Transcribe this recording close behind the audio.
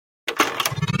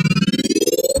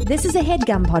This is a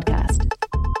HeadGum podcast.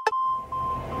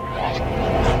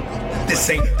 This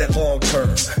ain't that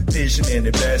long-term vision and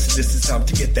invest. This is time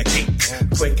to get that cake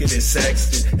quicker than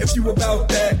Sexton. If you about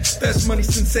that fast money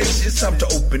sensation, it's time to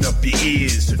open up your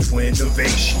ears to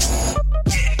Twinnovation.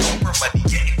 Getting Oprah money,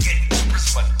 getting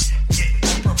Oprah's money, getting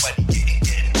Oprah money, getting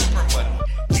Oprah money,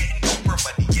 getting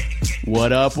Oprah money, getting.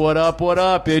 What up, what up, what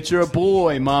up? It's your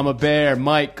boy, Mama Bear,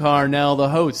 Mike Carnell, the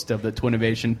host of the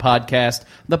Twinnovation podcast,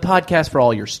 the podcast for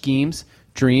all your schemes,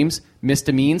 dreams,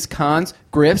 misdemeans, cons,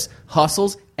 grifts,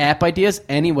 hustles, app ideas,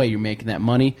 any way you're making that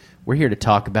money. We're here to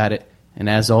talk about it. And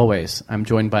as always, I'm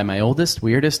joined by my oldest,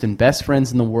 weirdest, and best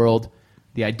friends in the world,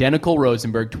 the identical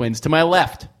Rosenberg twins to my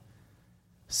left.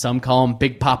 Some call him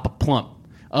Big Papa Plump.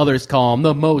 Others call him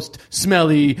the most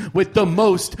smelly with the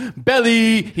most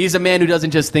belly. He's a man who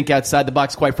doesn't just think outside the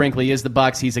box. Quite frankly, he is the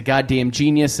box. He's a goddamn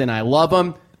genius, and I love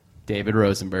him. David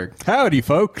Rosenberg. Howdy,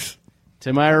 folks.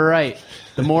 To my right,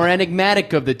 the more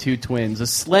enigmatic of the two twins, a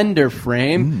slender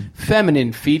frame,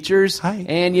 feminine features,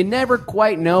 and you never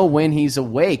quite know when he's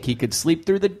awake. He could sleep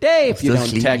through the day if you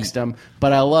don't text him,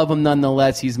 but I love him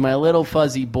nonetheless. He's my little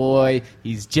fuzzy boy.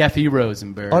 He's Jeffy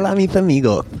Rosenberg. Hola, mis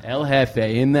amigos. El Jefe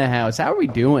in the house. How are we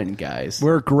doing, guys?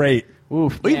 We're great.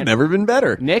 Oof, We've man. never been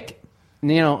better. Nick,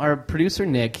 our producer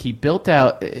Nick, he built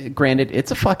out, granted,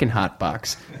 it's a fucking hot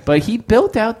box, but he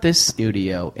built out this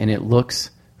studio, and it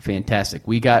looks fantastic.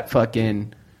 We got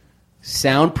fucking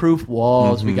soundproof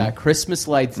walls. We got Christmas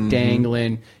lights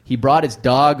dangling. He brought his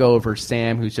dog over,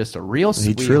 Sam, who's just a real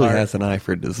sweetheart. He truly has an eye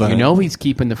for design. You know he's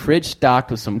keeping the fridge stocked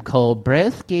with some cold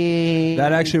brisket.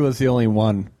 That actually was the only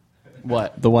one.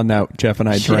 What? The one that Jeff and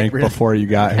I drank really? before you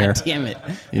got here. God damn it.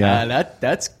 Yeah.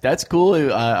 That's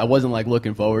cool. I wasn't like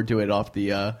looking forward to it off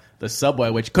the subway,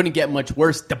 which couldn't get much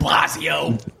worse. De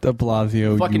Blasio. De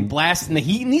Blasio. Fucking blasting the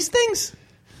heat in these things.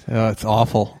 It's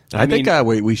awful. I think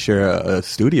we share a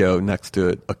studio next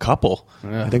to a couple.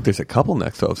 I think there's a couple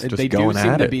next to us just they going do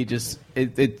seem at to it. be just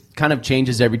it kind of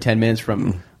changes every 10 minutes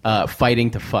from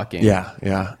fighting to fucking.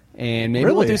 Yeah. And maybe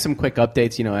we'll do some quick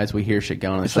updates, as we hear shit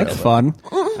going on the show. It's fun.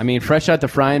 I mean, fresh out the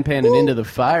frying pan and into the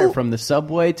fire, from the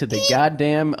subway to the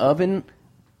goddamn oven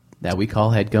that we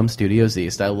call HeadGum Studios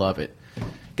East. I love it.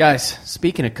 Guys,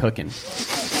 speaking of cooking,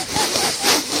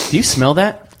 do you smell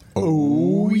that?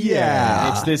 Oh,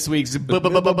 yeah. It's this week's Beef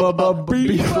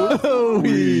Week.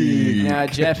 Now,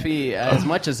 Jeffy, as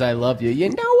much as I love you, you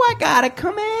know I gotta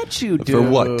come at you, dude. For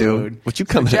what, dude? What you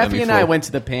coming at me Jeffy and I for? went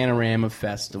to the Panorama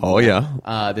Festival. Oh,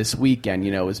 yeah. This weekend,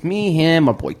 it was me, him,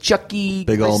 our boy Chucky,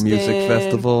 Big old Kristen. music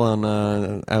festival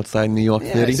on outside New York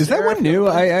City. Is that one new?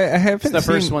 I haven't seen. It's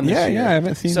the first one this year. Yeah, I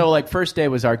haven't seen. So, first day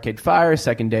was Arcade Fire,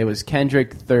 second day was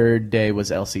Kendrick, third day was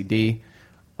LCD.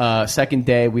 Second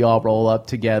day, we all roll up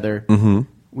together. Mm-hmm.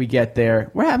 We get there.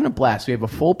 We're having a blast. We have a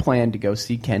full plan to go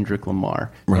see Kendrick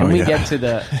Lamar. And we get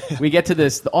to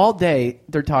this all day.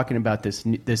 They're talking about this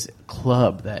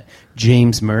club that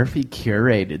James Murphy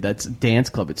curated. That's a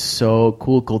dance club. It's so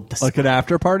cool. Like an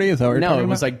after party? Is that what you're talking No, it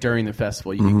was about? like during the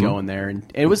festival. You could go in there,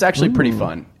 and it was actually pretty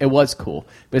fun. It was cool.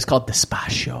 But it's called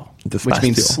Despacio, which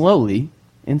means slowly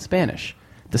in Spanish.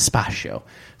 Despacio.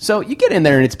 So you get in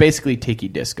there, and it's basically tiki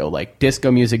disco, like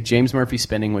disco music, James Murphy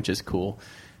spinning, which is cool.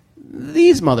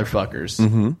 These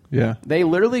motherfuckers, Yeah. they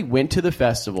literally went to the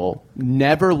festival,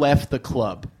 never left the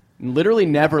club. Literally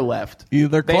never left.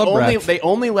 They're club rats. They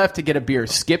only left to get a beer,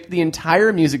 skipped the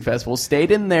entire music festival,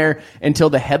 stayed in there until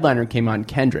the headliner came on,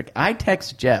 Kendrick. I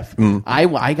text Jeff.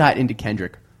 I got into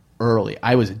Kendrick early.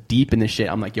 I was deep in the shit.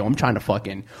 I'm like, yo, I'm trying to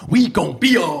fucking, we gon'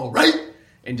 be all right.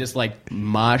 And just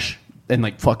mosh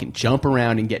and fucking jump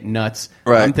around and get nuts.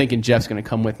 Right. I'm thinking Jeff's going to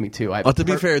come with me too. To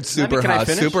be fair, it's super hot.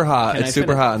 Super hot. It's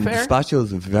super hot. And Despacio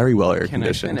is very well air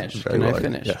conditioned. Can I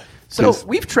finish? Yeah. So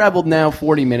we've traveled now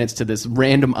 40 minutes to this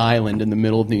random island in the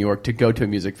middle of New York to go to a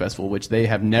music festival, which they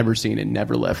have never seen and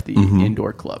never left the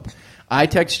indoor club. I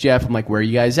text Jeff. I'm like, where are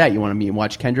you guys at? You want to meet and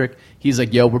watch Kendrick? He's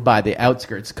like, yo, we're by the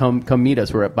outskirts. Come meet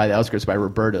us. We're by the outskirts by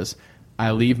Roberta's.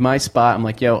 I leave my spot. I'm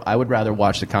like, yo, I would rather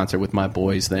watch the concert with my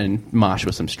boys than mosh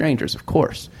with some strangers, of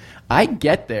course. I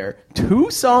get there,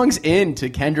 2 songs into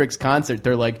Kendrick's concert,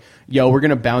 they're like, yo, we're going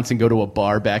to bounce and go to a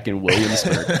bar back in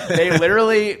Williamsburg. They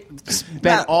literally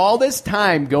spent all this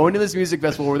time going to this music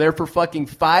festival. We're there for fucking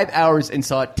 5 hours and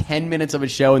saw 10 minutes of a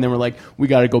show, and then we're like, we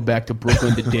got to go back to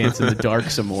Brooklyn to dance in the dark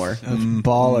some more.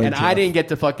 Baller, and I didn't get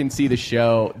to fucking see the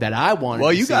show that I wanted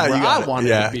to see, I wanted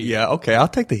to be. Yeah, okay, I'll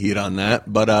take the heat on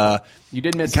that. But You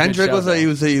did miss Kendrick a good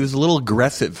show, he was a little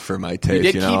aggressive for my taste.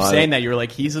 You did keep saying that. You were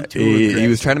like, he's a tool. He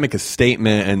was trying to make a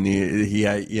statement, and he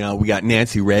we got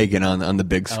Nancy Reagan on the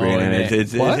big screen, and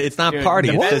it's not party.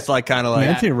 It's just like kind of like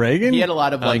Nancy Reagan. He had a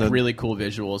lot of like really cool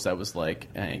visuals. That was like,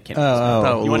 I can't.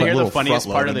 You want to hear the funniest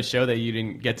part of the show that you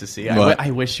didn't get to see?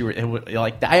 I wish you were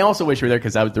like. I also wish you were there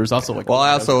because there was also like. Well,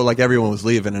 I also like everyone was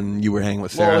leaving, and you were hanging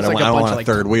with Sarah. I don't want a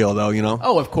third wheel though.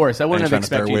 Oh, of course, I wouldn't have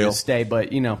expected you to stay,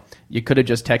 but you could have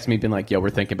just texted me, been like, "Yo, we're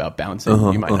thinking about bouncing.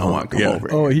 You might not want to come over."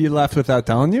 Oh, he left without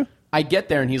telling you? I get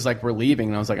there and he's like, "We're leaving,"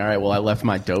 and I was like, "All right, well, I left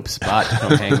my dope spot to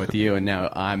come hang with you, and now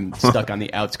I'm stuck on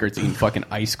the outskirts eating fucking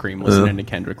ice cream, listening to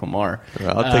Kendrick Lamar."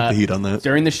 I'll take the heat on that.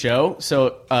 During the show,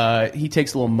 so he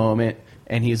takes a little moment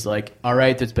and he's like, "All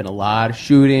right, there's been a lot of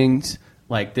shootings.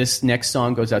 Like, this next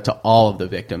song goes out to all of the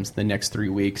victims the next 3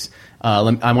 weeks. I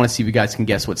want to see if you guys can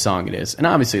guess what song it is." And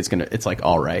obviously it's like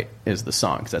 "All Right" is the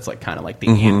song, because that's like kind of like the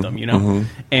anthem,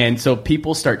 And so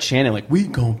people start chanting like, "We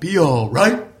gonna be all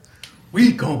right.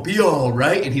 We gonna be all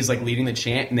right." And he's like leading the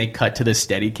chant, and they cut to the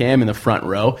Steadicam in the front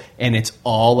row, and it's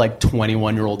all like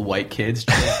 21-year-old white kids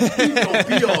chanting, "We gonna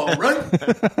be all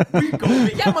right. We gonna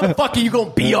be, yeah, motherfucker, you gonna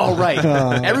be all right."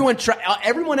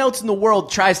 Everyone else in the world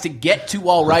tries to get to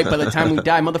all right by the time we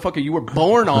die. Motherfucker, you were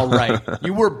born all right.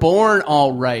 You were born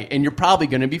all right, and you're probably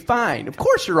gonna be fine. Of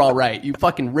course you're all right, you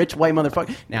fucking rich white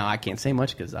motherfucker. Now I can't say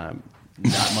much because I'm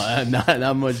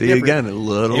not much. See, different. again, a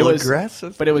little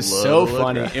aggressive, but it was so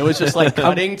funny. It was just like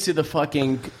cutting to the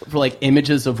fucking like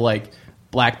images of like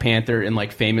Black Panther and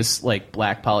like famous like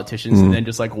black politicians, and then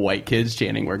just like white kids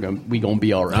chanting, "We gonna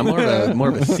be all right." I'm more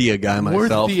of a Sia guy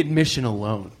myself. Worth the admission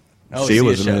alone. Oh, Sia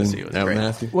was amazing.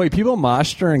 nasty. Wait, people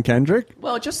moshed during Kendrick?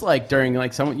 Well, just like during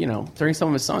like during some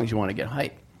of his songs, you want to get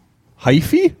hype.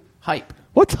 Hyphy? Hype.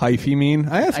 What's hyphy mean?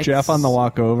 I asked Jeff on the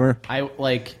walk over.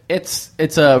 It's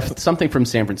something from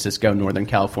San Francisco, Northern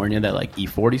California, that like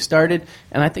E40 started,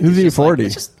 and I think who's it's E40?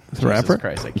 Jesus rapper?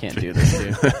 Christ, I can't do this,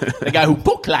 dude. The guy who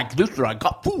booked like this, I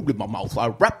got food in my mouth. I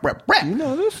rap. You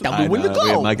know this? Tell me when to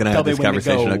go. We might gonna have this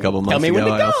conversation a couple months ago.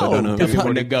 I also don't know. Tell me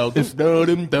when to go.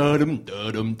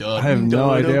 I have no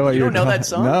idea what you don't know that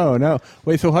song. No.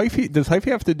 Wait, so hyphy, does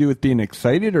hyphy have to do with being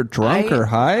excited or drunk or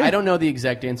high? I don't know the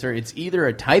exact answer. It's either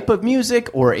a type of music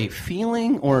or a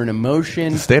feeling or an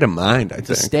emotion. It's a state of mind. It's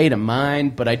a state of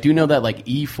mind, but I do know that like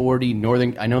E40,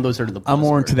 Northern. I know those are the. I'm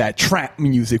more into that trap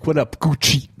music. What up,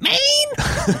 Gucci Mane?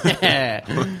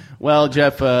 Well,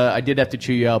 Jeff, I did have to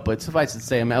chew you out, but suffice it to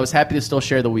say, I was happy to still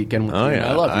share the weekend with you.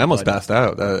 Yeah. I love you. I almost passed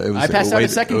out. I passed out a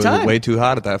second time. It was way too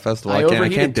hot at that festival. I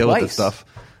can't deal with this stuff.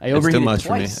 It's too much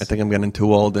for me. I think I'm getting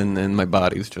too old, and my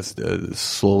body's just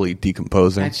slowly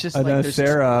decomposing. It's just I know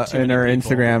Sarah in her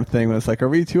Instagram thing was like, "Are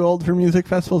we too old for music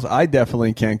festivals?" I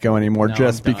definitely can't go anymore,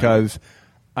 just because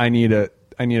I need a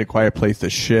quiet place to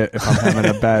shit if I'm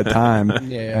having a bad time.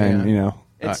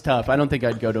 It's tough. I don't think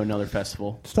I'd go to another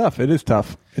festival. It's tough. It is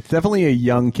tough. It's definitely a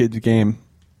young kid's game.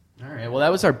 All right. Well,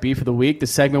 that was our beef of the week, the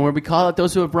segment where we call out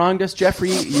those who have wronged us. Jeffrey,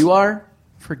 you are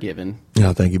forgiven.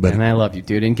 No, thank you, buddy. And I love you,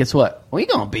 dude. And guess what? We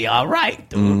gonna be all right,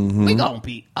 dude. Mm-hmm. We gonna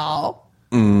be all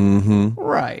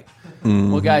right.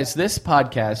 Mm-hmm. Well, guys, this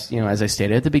podcast, as I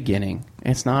stated at the beginning,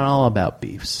 it's not all about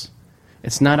beefs.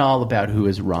 It's not all about who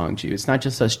has wronged you. It's not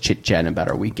just us chit-chatting about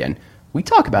our weekend. We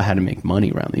talk about how to make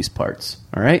money around these parts,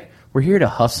 all right? We're here to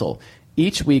hustle.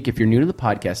 Each week, if you're new to the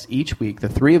podcast, each week, the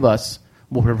three of us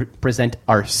will present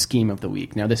our scheme of the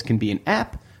week. Now, this can be an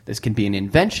app. This can be an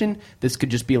invention. This could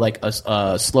just be like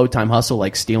a slow time hustle,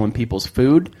 like stealing people's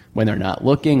food when they're not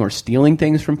looking, or stealing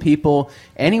things from people.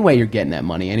 Any way you're getting that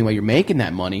money, any way you're making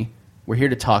that money, we're here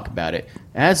to talk about it.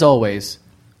 As always,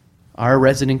 our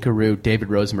resident guru, David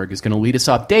Rosenberg, is going to lead us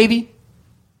off. Davey,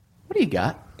 what do you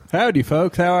got? Howdy,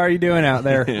 folks. How are you doing out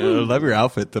there? I love your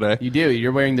outfit today. You do.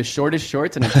 You're wearing the shortest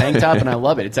shorts and a tank top, and I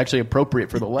love it. It's actually appropriate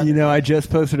for the weather. I just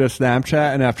posted a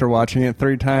Snapchat, and after watching it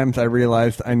 3 times, I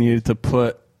realized I needed to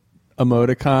put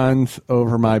emoticons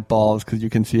over my balls, because you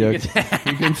can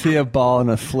see a ball and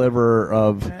a sliver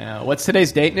of... What's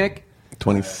today's date, Nick?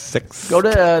 26. Go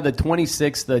to the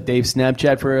 26th, Dave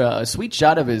Snapchat, for a sweet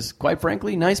shot of his, quite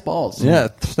frankly, nice balls. Yeah,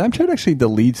 Snapchat actually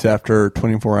deletes after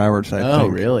 24 hours, I think. Oh,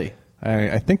 really?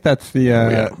 I think that's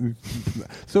the...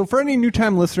 So for any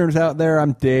new-time listeners out there,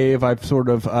 I'm Dave. I've sort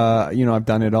of, I've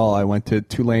done it all. I went to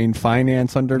Tulane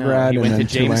Finance undergrad. He went to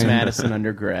James Tulane Madison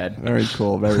undergrad. Very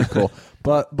cool, very cool.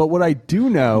 But what I do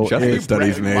know is...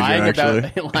 studies major,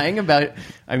 actually. Lying about...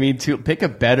 I mean, pick a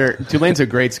better... Tulane's a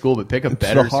great school, but pick a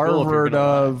better school.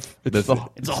 It's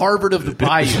a Harvard of the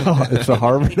Bayou. It's a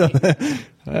Harvard of the...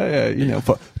 But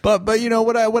you know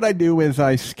what I do is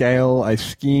I scale, I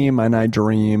scheme, and I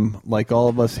dream like all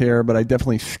of us here. But I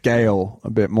definitely scale a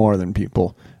bit more than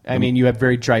people. I mean, you have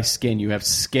very dry skin. You have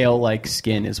scale-like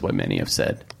skin, is what many have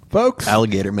said. Folks,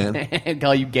 alligator man. I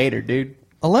call you Gator, dude.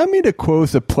 Allow me to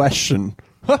pose a question.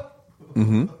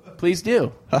 Please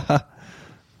do.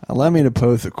 Allow me to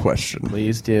pose a question.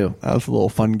 Please do. That was a little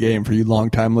fun game for you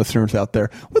long-time listeners out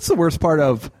there. What's the worst part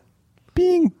of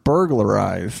being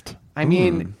burglarized? I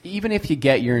mean, even if you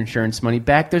get your insurance money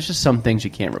back, there's just some things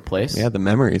you can't replace. Yeah, the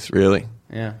memories, really.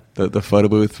 Yeah. The photo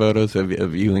booth photos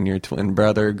of you and your twin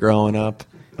brother growing up.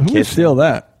 Who would steal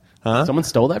that? Huh? Someone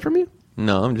stole that from you?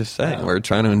 No, I'm just saying. We're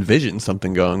trying to envision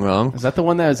something going wrong. Is that the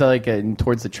one that was like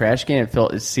towards the trash can?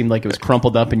 It seemed like it was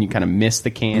crumpled up and you kind of missed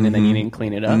the can and then you didn't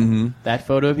clean it up? That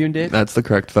photo of you and Dave? That's the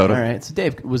correct photo. All right. So,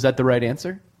 Dave, was that the right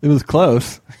answer? It was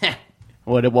close.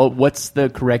 What's the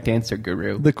correct answer,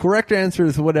 Guru? The correct answer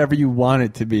is whatever you want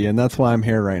it to be, and that's why I'm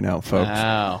here right now, folks.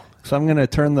 Wow. So I'm going to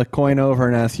turn the coin over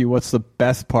and ask you what's the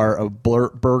best part of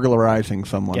burglarizing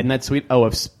someone? Getting that sweet... Oh,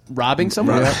 of robbing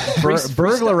someone?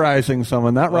 Burglarizing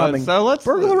someone, not robbing.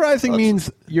 Burglarizing let's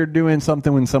means you're doing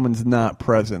something when someone's not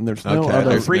present. There's no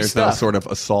other... There's no sort of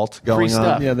assault going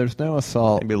on? Yeah, there's no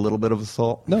assault. Maybe a little bit of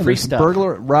assault? No, free stuff.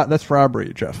 That's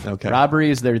robbery, Jeff. Okay. Robbery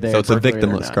is there. So it's a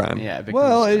victimless crime. Yeah, victimless.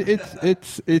 Well,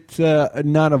 it's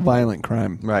not a violent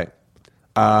crime. Right.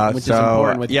 Which is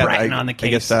important with Brighton on the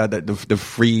case. I guess the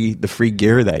free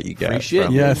gear that you get. Free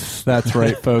shit. Yes, that's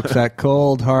right, folks. That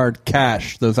cold, hard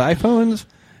cash. Those iPhones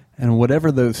and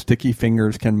whatever those sticky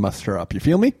fingers can muster up. You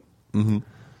feel me? Mm-hmm.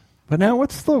 But now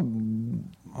what's the...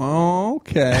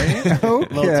 Okay. Little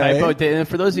typo.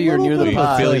 For those of you who are new to the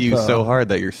pod... feel you so hard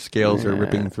that your scales are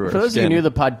ripping through our skin. For those of you new to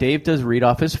the pod, Dave does read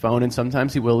off his phone, and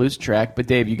sometimes he will lose track. But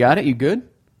Dave, you got it? You good?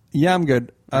 Yeah, I'm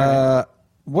good.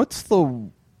 What's the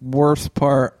worst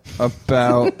part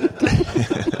about...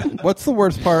 What's the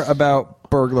worst part about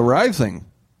burglarizing?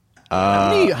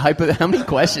 How many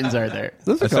questions are there?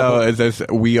 So is this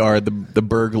we are the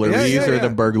burglaries or the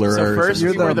burglars? So first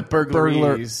we were the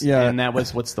burglaries, burglar, and that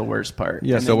was what's the worst part.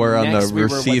 Yeah. So we're on the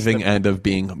receiving end of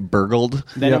being burgled.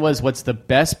 Then it was what's the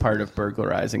best part of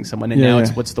burglarizing someone, and now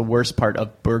it's what's the worst part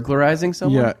of burglarizing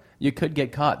someone. Yeah. You could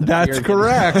get caught. That's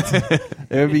correct. It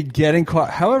would be getting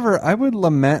caught. However, I would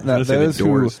lament that those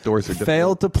who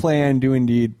failed to plan do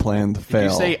indeed plan to fail.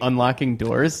 Did you say unlocking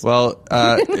doors? Well,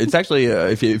 it's actually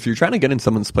if you're trying to get in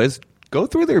someone's place, go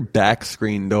through their back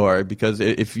screen door, because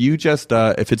if you just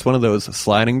if it's one of those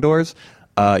sliding doors,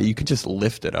 you can just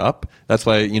lift it up. That's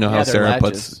why how Sarah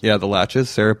puts the latches.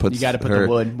 Sarah puts. You got to put the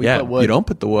wood. Put wood. You don't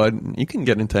put the wood. You can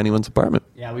get into anyone's apartment.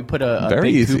 Yeah, we put a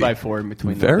big 2x4 in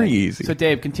between. Very easy. So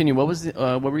Dave, continue. What was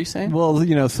what were you saying? Well,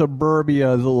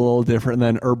 suburbia is a little different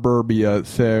than urburbia.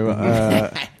 So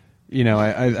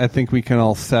I think we can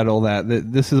all settle that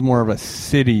this is more of a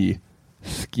city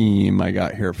scheme I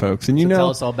got here, folks. And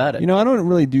tell us all about it. I don't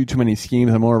really do too many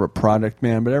schemes. I'm more of a product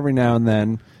man, but every now and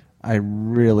then I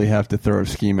really have to throw a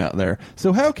scheme out there.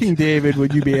 So how, King David,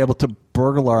 would you be able to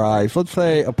burglarize, let's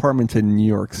say, apartments in New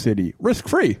York City,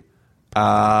 risk-free?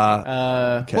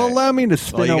 Okay. Well, allow me to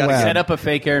spin a web. Set up a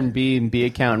fake Airbnb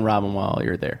account and rob them while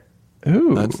you're there.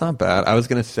 Ooh. That's not bad. I was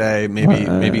going to say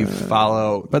maybe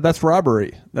follow. But that's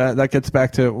robbery. That gets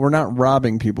back to, we're not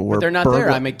robbing people. But they're not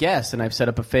there. I'm a guest, and I've set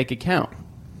up a fake account.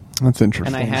 That's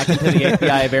interesting. And I hack into the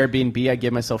API of Airbnb. I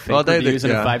give myself fake reviews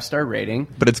and a 5-star rating.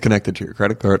 But it's connected to your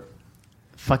credit card.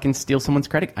 Fucking steal someone's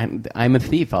credit. I'm a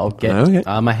thief.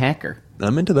 I'm a hacker.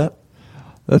 I'm into that.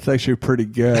 That's actually pretty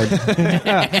good.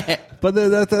 But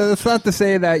that's not to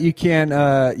say that you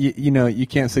can't you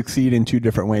can't succeed in two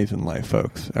different ways in life,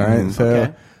 folks. All right.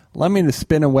 So let me to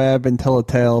spin a web and tell a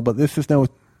tale, but this is no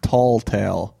tall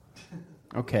tale.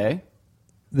 Okay.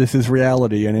 This is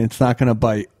reality, and it's not going to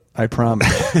bite. I promise.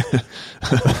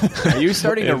 Are you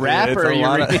starting to rap, or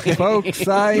are you folks?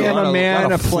 I am a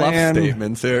man of plan.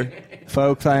 Statements here.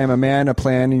 Folks, I am a man of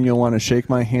plan, and you'll want to shake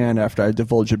my hand after I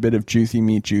divulge a bit of juicy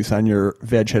meat juice on your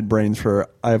veg head brains. For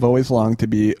I've always longed to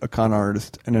be a con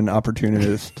artist and an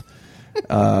opportunist.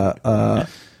 And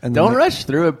don't rush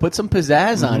through it. Put some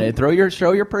pizzazz on it.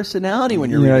 Show your personality when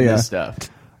you're reading this stuff.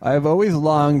 I've always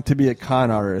longed to be a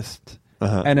con artist,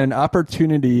 and an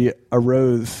opportunity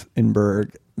arose in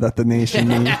Berg that the nation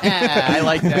needs. I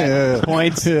like that.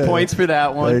 Points for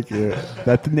that one. Thank you.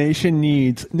 That the nation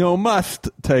needs, must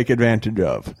take advantage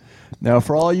of. Now,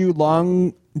 for all you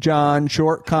long john,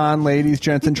 short con ladies,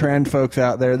 gents, and trans folks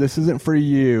out there, this isn't for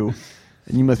you.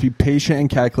 And you must be patient and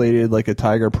calculated like a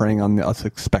tiger preying on the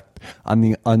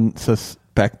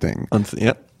unsuspecting.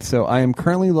 Yep. So I am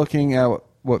currently looking at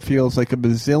what feels like a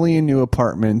bazillion new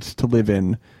apartments to live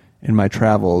in in my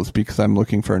travels because I'm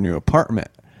looking for a new apartment.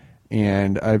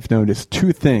 And I've noticed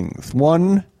two things.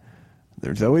 One,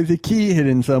 there's always a key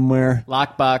hidden somewhere.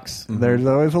 Lockbox. There's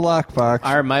always a lockbox.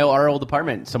 Our old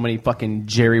apartment, somebody fucking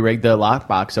jerry-rigged the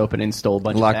lockbox open and stole a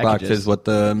bunch of packages. Lockbox is what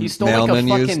the he stole mailman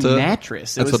like a used fucking to...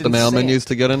 mattress. That's what the mailman used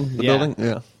to get in the building?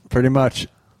 Yeah. Pretty much.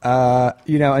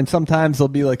 And sometimes there'll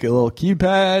be like a little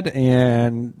keypad,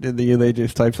 and they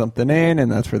just type something in, and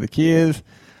that's where the key is.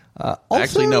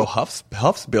 Actually, no, Huff's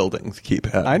buildings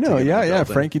keypad. I know, yeah.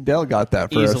 Frankie Dell got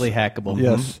that for Easily us. hackable.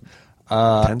 Yes.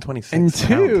 1026. And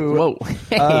two, Whoa.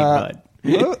 Hey, bud.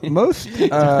 most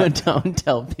Don't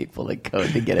tell people the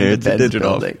code to get into Ben's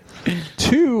digital. building.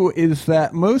 two is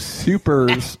that most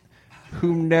supers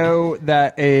who know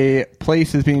that a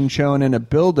place is being shown in a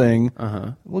building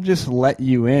will just let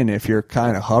you in if you're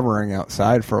kind of hovering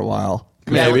outside for a while.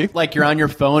 Maybe. Yeah, like you're on your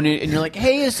phone and you're like,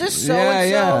 hey, is this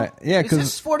so-and-so? Yeah, Is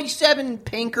this 47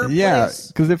 Pinker Yeah, place?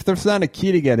 because if there's not a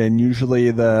key to get in,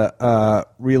 usually the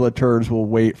realtors will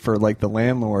wait for like the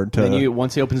landlord to. And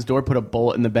once he opens the door, put a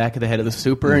bullet in the back of the head of the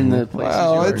super, and the place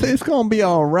Well, is yours. it's going to be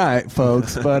all right,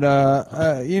 folks. But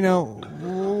what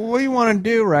you want to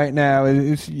do right now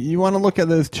is you want to look at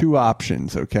those two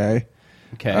options, okay?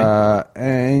 Okay.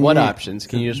 And What options?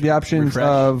 Can you just the options refresh?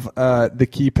 of the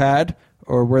keypad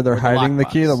or where they're hiding the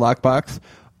key, the lockbox,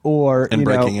 or And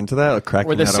breaking into that, or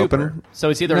cracking or the that super. open? So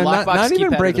it's either No, lockbox, not even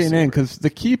keypad, or breaking the it in, super. because the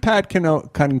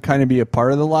keypad can kind of be a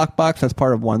part of the lockbox. That's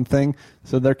part of one thing.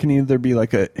 So there can either be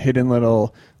like a hidden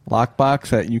little lockbox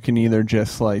that you can either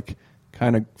just like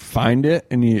kind of find it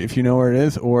and if you know where it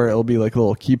is, or it'll be like a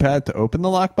little keypad to open the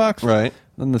lockbox. Right.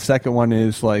 Then the second one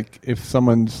is like if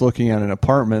someone's looking at an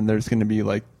apartment, there's going to be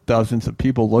like dozens of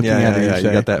people looking at it. Yeah, and you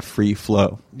say, got that free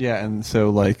flow. Yeah, and so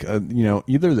like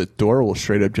either the door will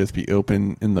straight up just be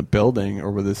open in the building,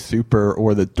 or with a super,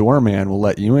 or the doorman will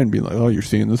let you in, and be like, "Oh, you're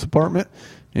seeing this apartment?"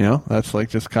 That's like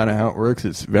just kind of how it works.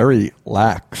 It's very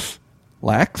lax.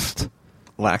 Lax.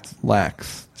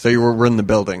 So We're in the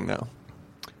building now.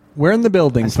 we're in the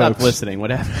building, I stopped folks. listening.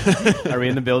 What happened? Are we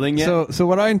in the building yet? So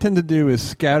what I intend to do is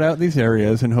scout out these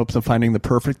areas in hopes of finding the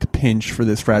perfect pinch for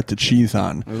this rat to cheese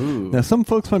on. Ooh. Now, some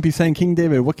folks might be saying, King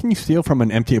David, what can you steal from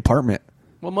an empty apartment?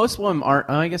 Well, most of them aren't.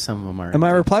 Oh, I guess some of them are. And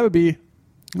my reply would be,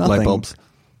 nothing. Light bulbs.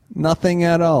 Nothing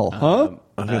at all. Huh?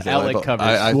 Outlet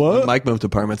covers. What? Mike moved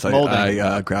apartments. Molding.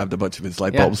 I grabbed a bunch of his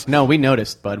light Yeah. bulbs. No, we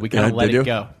noticed, bud. We kind of Yeah, let did it you?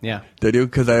 go. Yeah. Did you?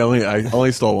 Because I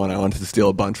only stole one. I wanted to steal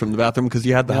a bunch from the bathroom because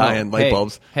you had the No. high-end light Hey,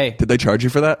 bulbs. hey. Did they charge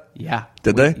you for that? Yeah.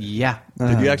 Did they? Yeah.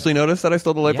 Did you actually notice that I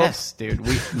stole the light bulbs? Yes, dude.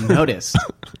 We noticed.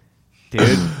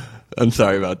 Dude, I'm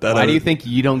sorry about that. why do you think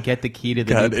you don't get the key to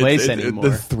the God, new place anymore?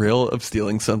 The thrill of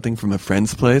stealing something from a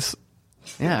friend's place.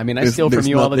 Yeah, I mean, I steal from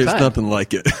you all the time. There's nothing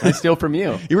like it. I steal from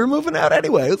you. You were moving out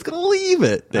anyway. I was going to leave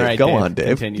it. Dave, All right, go Dave, on, Dave.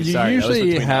 continue. You Sorry, that was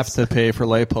usually between have us. to pay for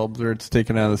light bulbs, or it's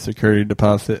taken out of the security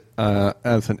deposit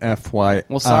as an FYI.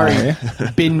 Well, sorry,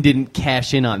 Ben didn't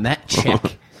cash in on that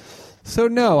check. So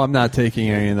no, I'm not taking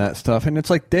any of that stuff. And it's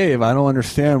like, Dave, I don't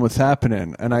understand what's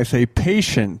happening. And I say,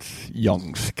 patience,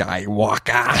 young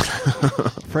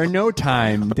Skywalker. For no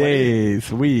time,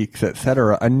 days, weeks,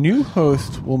 etc., a new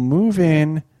host will move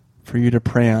in for you to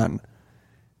prey on.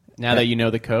 Now that you know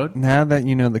the code? Now that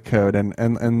you know the code, and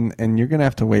you're going to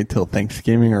have to wait till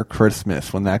Thanksgiving or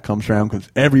Christmas when that comes around, because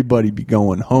everybody be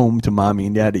going home to mommy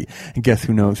and daddy. And guess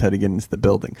who knows how to get into the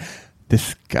building?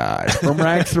 This guy. From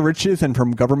rags to riches and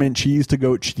from government cheese to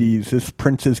goat cheese, this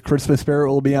prince's Christmas spirit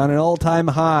will be on an all-time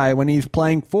high when he's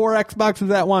playing 4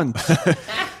 Xboxes at once.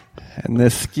 And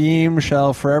this scheme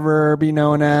shall forever be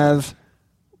known as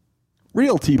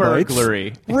Realty Burglary.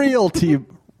 Bites.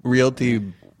 Realty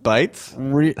Bites?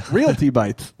 Realty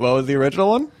Bites. What was the original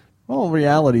one? Well,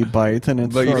 Reality Bites, and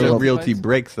it's But you sort said of- Realty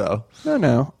Breaks, though.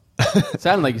 No. It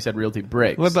sounded like you said Realty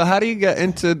Breaks. Well, but how do you get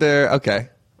into their... Okay.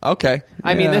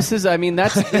 I mean, Yeah. this is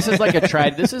like a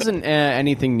tried. This isn't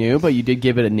anything new, but you did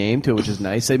give it a name to it, which is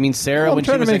nice. I mean, Sarah, I'm when she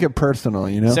trying to was make in, it personal,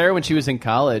 you know? Sarah, when she was in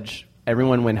college,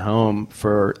 everyone went home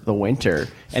for the winter, and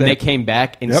Same. they came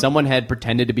back, and Yep. someone had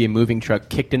pretended to be a moving truck,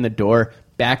 kicked in the door,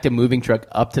 backed a moving truck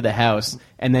up to the house,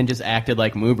 and then just acted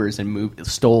like movers and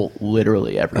stole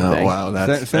literally everything. Oh, wow.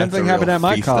 That's Same that's thing a happened real at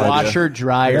my feast college. idea. Washer,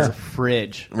 dryer, Yeah.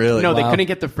 fridge. Really? No, they Wow. couldn't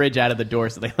get the fridge out of the door,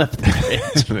 so they left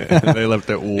the fridge. They left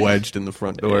it wedged in the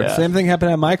front door. Yeah. Same thing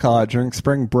happened at my college. During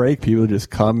spring break, people just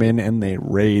come in and they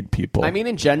raid people. I mean,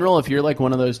 in general, if you're like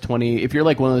one of those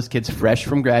kids fresh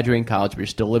from graduating college, but you're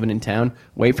still living in town,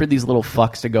 wait for these little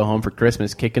fucks to go home for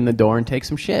Christmas, kick in the door, and take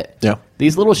some shit. Yeah.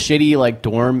 These little shitty like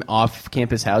dorm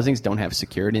off-campus housings don't have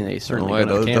security, and they certainly Oh, I don't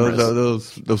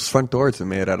those front doors are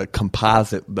made out of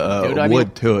composite Dude,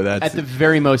 wood too. That's at the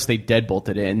very most they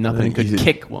deadbolted it, and nothing could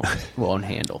kick won't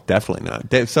handle. Definitely not.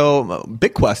 Dave, so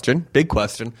big question.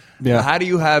 Yeah. How do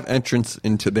you have entrance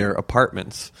into their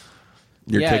apartments?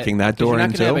 You're taking that door you're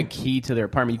in not too? going to have a key to their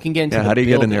apartment. You can get into Yeah, the how do you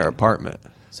get in building. their apartment?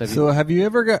 So have you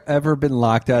ever been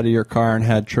locked out of your car and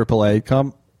had AAA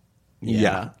come?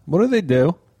 Yeah. What do they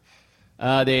do?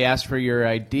 They ask for your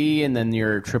ID and then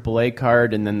your AAA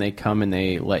card, and then they come and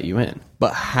they let you in.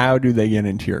 But how do they get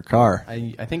into your car?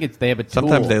 I think they have a tool.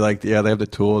 Sometimes they they have the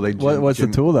tool. What's the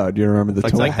tool though? Do you remember the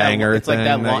It's tool? like hanger It's like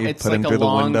that thing that long. you It's put like in a through the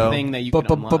long window. thing that you But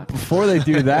can unlock. but before they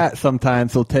do that,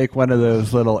 sometimes they'll take one of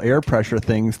those little air pressure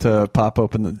things to pop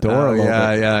open the door a little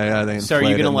bit. Yeah. They So are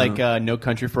you inflate gonna it and- No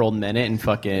Country for Old Men it and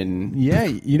fucking? Yeah,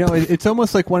 it's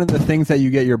almost like one of the things that you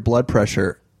get your blood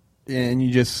pressure, and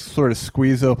you just sort of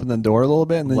squeeze open the door a little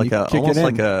bit, and then you kick almost it in.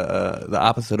 like the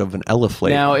opposite of an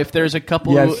eleflate. Now, if there's a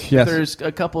couple, Yes. if there's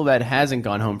a couple that hasn't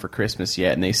gone home for Christmas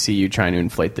yet, and they see you trying to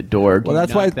inflate the door, do Well,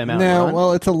 that's you knock why. them out and run?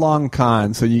 Well, it's a long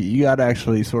con, so you got to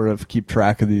actually sort of keep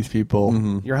track of these people.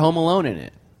 Mm-hmm. You're Home Alone in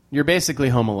it. You're basically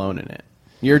Home Alone in it.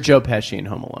 You're Joe Pesci in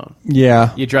Home Alone.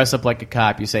 Yeah, You dress up like a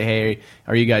cop. You say, "Hey,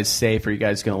 are you guys safe? Are you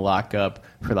guys going to lock up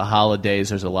for the holidays?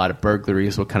 There's a lot of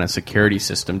burglaries. What kind of security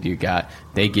system do you got?"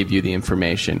 They give you the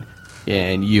information,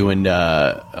 and you and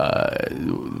the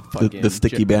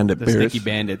sticky bandit the bears. sticky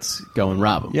bandits go and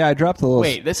rob them. yeah. I dropped the little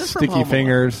Wait, this is from sticky Home Alone.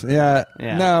 fingers. Yeah.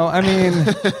 Yeah. No, I mean,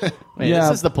 Wait, yeah.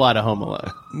 this is the plot of Home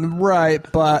Alone. right,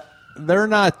 but they're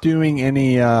not doing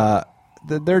any.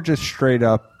 They're just straight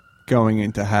up going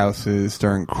into houses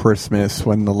during Christmas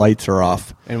when the lights are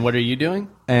off, And what are you doing?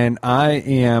 and I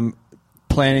am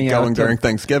planning Going out to- during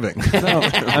Thanksgiving.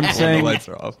 I'm When saying the lights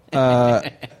are off.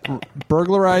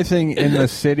 burglarizing in the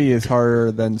city is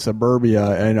harder than suburbia,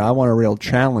 and I want a real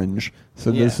challenge. So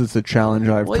this Yeah. is the challenge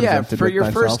I've Well, yeah, presented for with your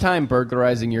myself. first time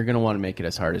burglarizing, you're going to want to make it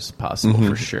as hard as possible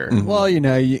for sure. Well,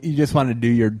 you just want to do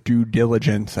your due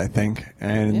diligence, I think,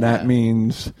 and that Yeah.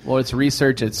 means Well, it's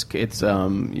research.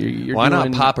 You're Why not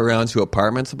doing- pop around to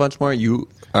apartments a bunch more?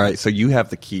 All right, so you have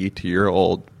the key to your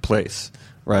old place,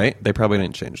 right? They probably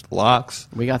didn't change the locks,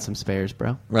 We got some spares,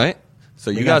 bro. right? So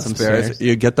you We got got some spares. spares.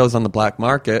 You get those on the black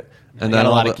market, and And then got a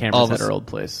all lot the- of all cameras of at a- our old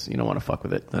place. You don't want to fuck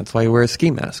with it. That's why you wear a ski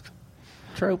mask.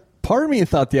 True. part of me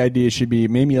thought the idea should be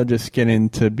maybe you'll just get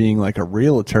into being like a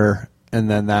realtor, and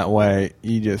then that way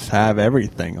you just have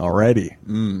everything already.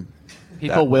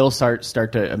 People will start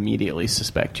to immediately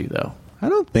suspect you, though. I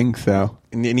don't think so.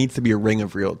 And it needs to be a ring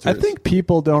of realtors. I think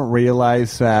people don't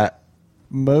realize that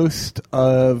most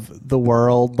of the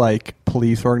world, like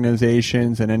police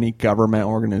organizations and any government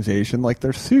organization, like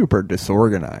they're super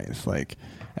disorganized. Like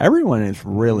everyone is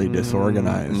really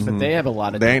disorganized. But they have a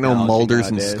lot of. there ain't no technology Mulders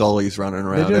and nowadays. Scullies running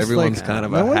They're around. just Everyone's like- kind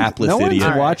of no a one's- hapless no idiot.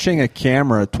 one's watching a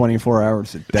camera 24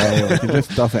 hours a day. Like, it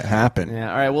just doesn't happen.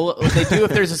 Yeah. All right. Well, what they do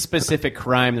if there's a specific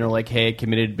crime, they're like, "Hey,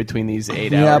 committed between these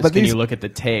 8 Yeah, hours. but Can these- you look at the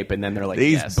tape?" And then they're like,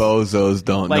 These yes. bozos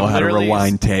don't Like, know how to literally,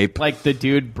 rewind tape. Like the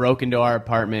dude broke into our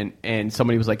apartment and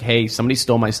somebody was like, "Hey, somebody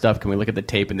stole my stuff. Can we look at the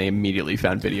tape?" And they immediately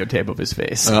found videotape of his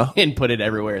face and put it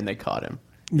everywhere, and they caught him.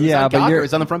 It was Yeah, on but Gawker. you're- It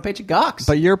was on the front page of Gox.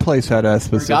 But your place had a Or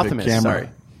specific Gothamist, camera. sorry.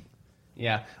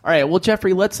 Yeah. All right. Well,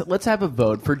 Jeffrey, let's have a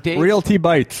vote for Dave. Realty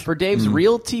bites. For Dave's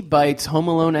Realty Bites Home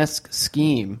Alone-esque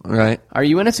scheme. Right. Are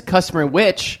you in as a customer,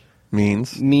 which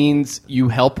Means you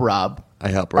help rob? I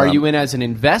help Are rob. you in as an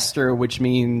investor, which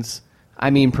means,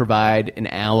 provide an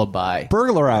alibi?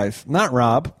 Burglarize, not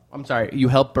rob. I'm sorry, you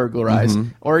help burglarize.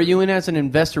 Or are you in as an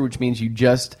investor, which means you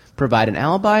just provide an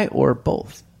alibi, or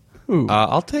both?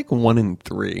 I'll take 1 in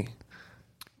 3.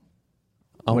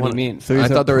 What do you mean? So I he's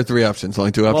thought there were 3 options.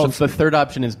 Only 2 well, options. the third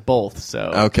option is both,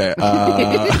 so Okay.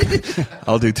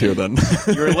 I'll do 2 then.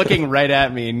 you were looking right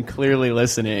at me and clearly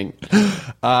listening.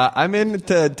 I'm in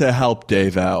to help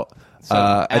Dave out.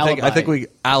 I think we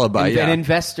alibi. An Yeah.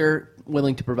 investor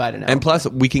willing to provide an alibi. And plus,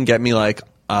 we can get me like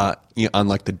on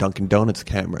like the Dunkin' Donuts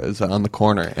cameras on the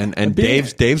corner, and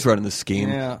Dave's running the scheme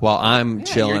Yeah. while I'm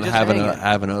chilling, you're just having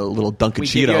hanging. a little Dunkin' we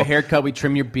Cheeto. give you a haircut, we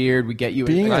trim your beard, we get you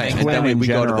Being a a thing, and then twin we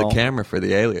in go to the general. camera for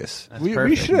the alias. We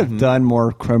perfect. should have done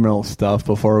more criminal stuff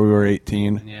before we were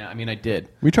 18. Yeah, I did.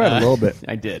 We tried a little bit.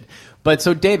 I did. But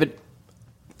so, David,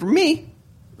 for me,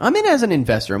 I'm in as an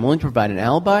investor. I'm willing to provide an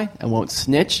alibi. I won't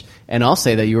snitch. And I'll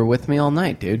say that you were with me all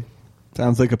night, dude.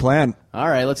 Sounds like a plan. All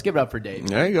right, let's give it up for Dave.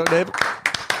 There you go, Dave.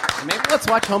 Maybe let's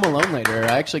watch Home Alone later.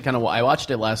 I actually I watched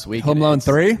it last week. Home and Alone it's-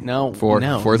 3? No. Four.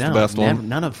 No, Four's the no, best one.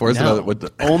 None of Four's the no. best with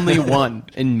the- Only one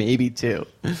and maybe 2.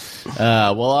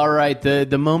 Well, all right.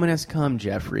 The moment has come,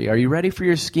 Jeffrey. Are you ready for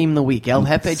your scheme of the week? El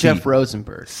Jefe Si. Jeff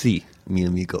Rosenberg. See, mi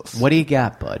amigos. What do you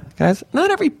got, bud? Guys, not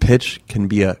every pitch can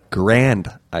be a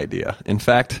grand idea. In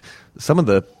fact, some of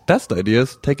the best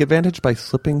ideas take advantage by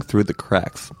slipping through the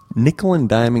cracks, nickel and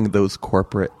diming those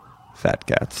corporate fat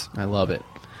cats. I love it.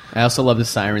 I also love the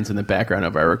sirens in the background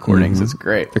of our recordings. It's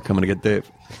great. They're coming to get Dave.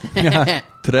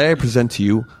 Today I present to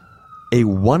you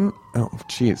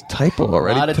typo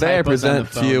already. A lot of Today I typos on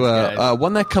present the to you phones,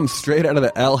 one that comes straight out of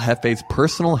the El Jefe's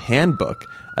personal handbook.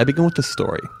 I begin with the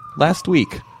story. Last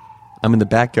week, I'm in the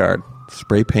backyard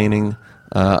spray painting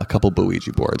a couple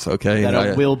Ouija boards, okay?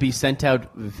 That will be sent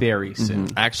out very soon.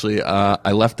 Actually,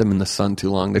 I left them in the sun too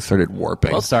long. They started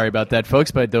warping. Well, sorry about that,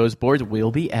 folks, but those boards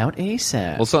will be out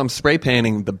ASAP. Well, so I'm spray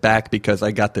painting the back because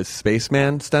I got this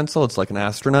spaceman stencil. It's like an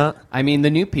astronaut. I mean, the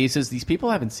new pieces, these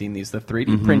people haven't seen these. The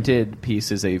 3D printed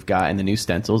pieces they've got and the new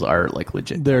stencils are like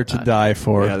legit. They're to die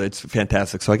for. Yeah, it's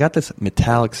fantastic. So I got this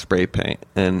metallic spray paint,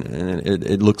 and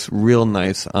it looks real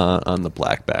nice on the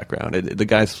black background. The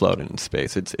guy's floating in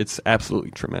space. It's absolutely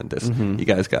tremendous. You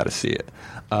guys got to see it.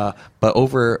 But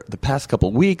over the past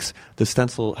couple weeks, the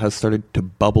stencil has started to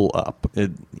bubble up,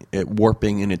 it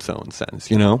warping in its own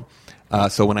sense, you know?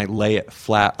 So when I lay it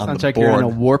flat on Sounds the like board... you're on a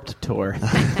warped tour.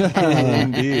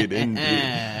 Indeed. And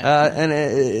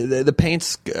the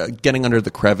paint's getting under the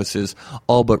crevices,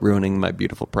 all but ruining my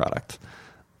beautiful product.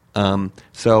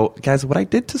 So, guys, what I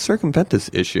did to circumvent this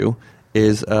issue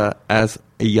is, as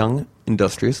a young,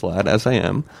 industrious lad, as I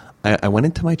am, I went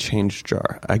into my change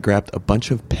jar. I grabbed a bunch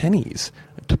of pennies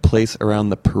to place around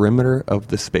the perimeter of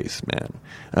the spaceman.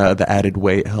 The added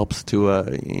weight helps to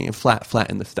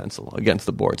flatten the stencil against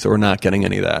the board, so we're not getting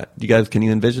any of that. Can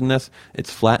you envision this?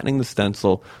 It's flattening the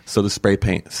stencil so the spray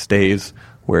paint stays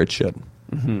where it should.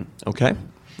 Okay?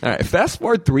 All right, fast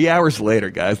forward 3 hours later,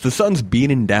 guys. The sun's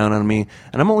beating down on me,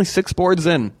 and I'm only 6 boards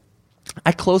in.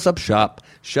 I close up shop,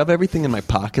 shove everything in my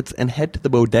pockets, and head to the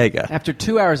bodega. After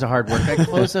 2 hours of hard work, I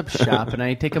close up shop and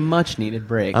I take a much-needed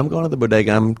break. I'm going to the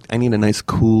bodega. I need a nice,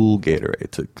 cool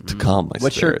Gatorade to calm my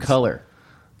What's spirits. your color?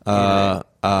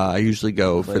 I usually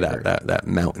go for that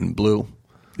mountain blue.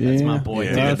 That's my boy,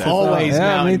 dude. that's Always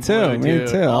Mountain me too. Blue, Me dude.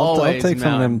 too. I'll Always take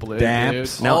some of them Mountain Blue,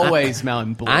 damps. dude. No, Always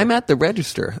Mountain Blue. I'm at the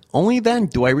register. Only then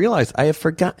do I realize I have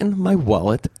forgotten my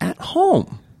wallet at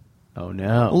home. Oh,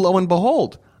 no. Lo and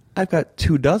behold, I've got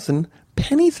 24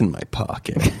 pennies in my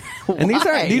pocket. And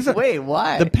these are Wait,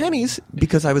 why? The pennies,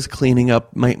 because I was cleaning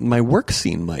up my work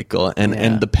scene, Michael.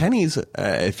 And the pennies,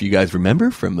 if you guys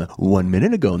remember from 1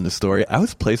 minute ago in the story, I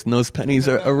was placing those pennies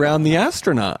around the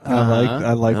astronaut.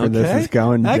 I like where this is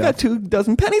going. I Jeff. got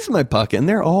 24 pennies in my pocket, and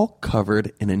they're all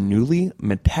covered in a newly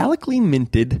metallically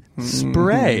minted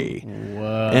spray.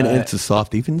 And it's a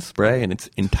soft, even spray, and it's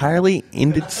entirely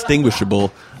indistinguishable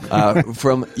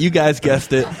from, you guys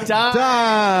guessed it,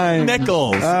 Dime. nickels.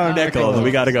 Oh, nickels.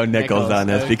 We got to go nickels Nickels, on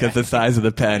this okay. because the size of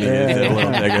the penny is a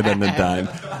little bigger than the dime.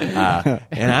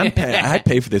 And I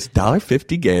pay for this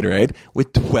 $1.50 Gatorade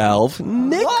with 12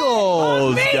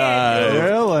 nickels, guys.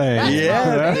 Really?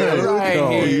 Yeah, dude.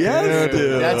 Right. Yes,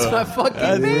 dude. That's my fucking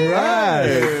That's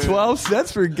man. right. 12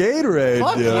 cents for Gatorade,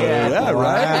 Fuck dude. yeah.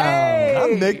 Right? Hey.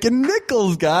 I'm making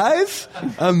nickels, guys.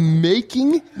 I'm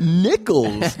making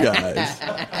nickels, guys.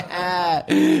 I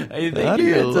think How do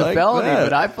you it's a like felony, that?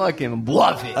 but I fucking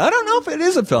love it. I don't know if it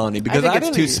is a felony I because think it's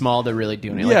didn't too small to really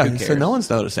do anything. Yeah, Like, who cares? so no one's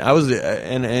noticing. I was,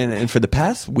 and for the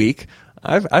past week,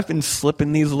 I've been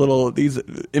slipping these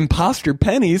imposter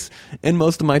pennies in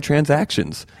most of my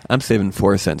transactions. I'm saving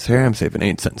 4 cents here. I'm saving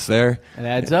 8 cents there. It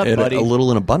adds up, buddy. A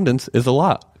little in abundance is a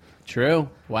lot. True.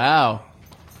 Wow.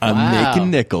 I'm Wow.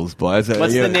 making nickels, boys.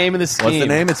 What's the name of the scheme? What's the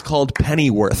name? It's called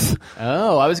Pennyworth.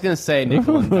 Oh, I was going to say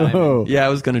nickel and diamond. Yeah, I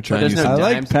was going to try and But use there's no I some.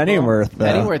 like dimes Pennyworth, involved. though.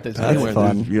 Pennyworth is That's Pennyworth.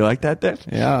 fun. You like that, Dave?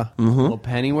 Yeah. Well,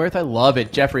 Pennyworth, I love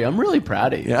it. Jeffrey, I'm really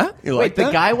proud of you. Yeah? You like Wait, the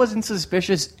that? guy wasn't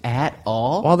suspicious at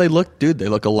all? Well, they look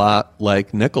a lot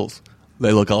like nickels.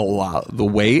 They look a lot the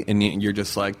weight, and you're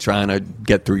just like trying to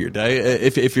get through your day.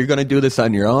 If you're going to do this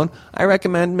on your own, I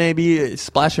recommend maybe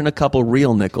splashing a couple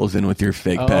real nickels in with your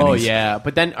fake pennies. Oh, yeah.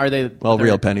 But then are they... Well, they're-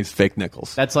 real pennies, fake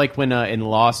nickels. That's like when in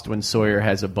Lost, when Sawyer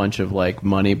has a bunch of like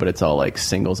money, but it's all like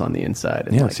singles on the inside.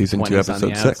 And Yeah, like season 2, 20s on the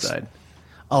episode 6. outside.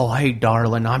 Oh, hey,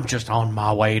 darling, I'm just on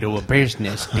my way to a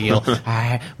business deal.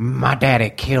 My daddy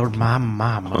killed my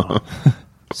mama.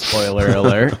 Spoiler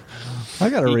alert. I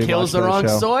got to He rewatch kills the that wrong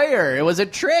show. Sawyer. It was a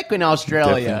trick in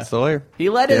Australia. Different Sawyer. He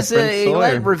let Different he Sawyer.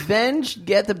 let revenge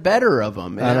get the better of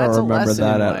him. I don't That's a remember lesson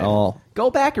that in at life. all.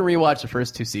 Go back and rewatch the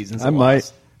first 2 seasons. of I might.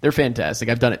 Lost. They're fantastic.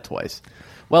 I've done it twice.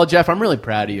 Well, Jeff, I'm really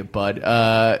proud of you, bud.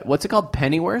 What's it called?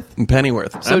 Pennyworth?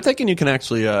 Pennyworth. So I'm thinking you can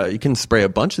actually you can spray a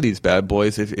bunch of these bad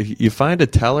boys if you find a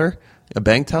teller A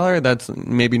bank teller, that's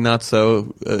maybe not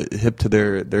so hip to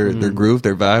their groove,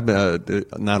 their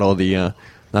vibe. Not all the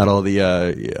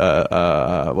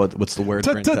what's the word?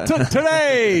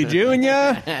 Today,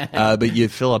 Junior. But you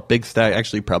fill up big stack.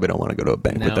 Actually, you probably don't want to go to a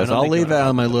bank with this. I'll leave that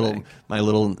on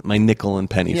my nickel and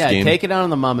penny scheme. Take it out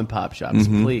on the mom and pop shops,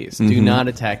 please. Do not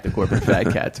attack the corporate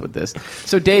fat cats with this.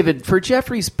 So, David, for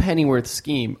Jeffrey's Pennyworth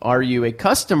scheme, are you a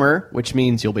customer, which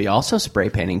means you'll be also spray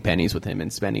painting pennies with him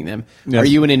and spending them? Yes. Are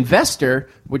you an investor,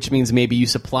 which means maybe you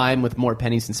supply him with more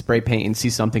pennies and spray paint and see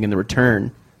something in the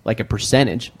return? Like a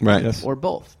percentage, right? Yes. Or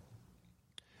both.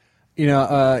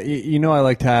 I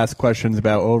like to ask questions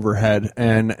about overhead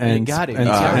and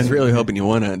I was really hoping you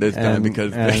won it this time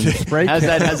because how's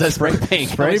that spray paint?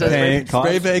 Spray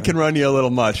paint can run you a little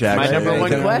much. Actually, my number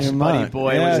one question, buddy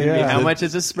boy, was going to be how much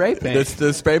is a spray paint?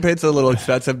 The spray paint's a little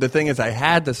expensive. The thing is, I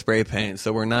had the spray paint,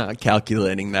 so we're not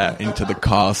calculating that into the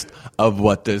cost of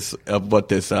what this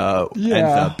ends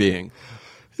up being.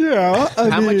 Yeah.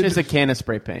 How much is a can of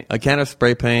spray paint? A can of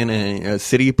spray paint and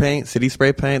city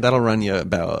spray paint, that'll run you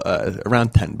about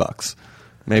around $10,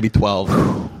 maybe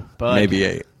 12, maybe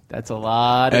 8. That's a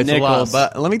lot of nickels.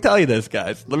 But let me tell you this,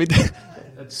 guys.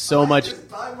 That's so much.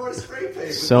 Buy more spray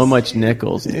paint. So much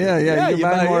nickels. Yeah. You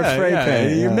buy more spray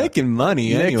paint. You're making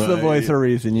money. Nick's the voice of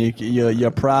reason. Your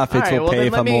profits will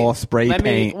pay for more spray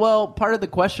paint. Well, part of the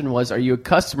question was: are you a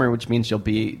customer, which means you'll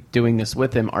be doing this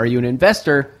with him? Are you an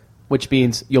investor? Which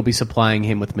means you'll be supplying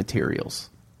him with materials.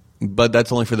 But that's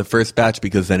only for the first batch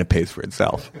because then it pays for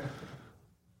itself.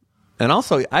 And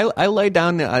also, I lay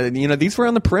down, these were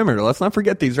on the perimeter. Let's not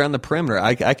forget these are on the perimeter.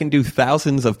 I can do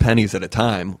thousands of pennies at a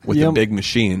time with a big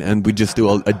machine, and we just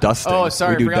do a dusting. Oh,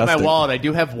 sorry, I forgot my wallet. I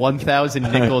do have 1,000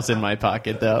 nickels in my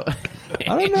pocket, though.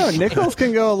 I don't know. Nickels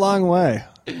can go a long way.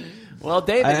 Well,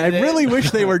 David, I really wish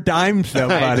they were dimes, though,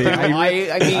 buddy.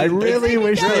 I really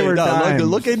wish they were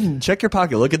dimes. Check your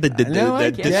pocket. Look at the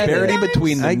disparity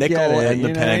between the nickel and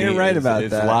the penny. You're right about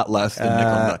it's that. a lot less than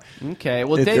nickel. Okay,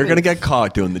 well, David, you're going to get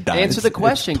caught doing the dimes. Answer the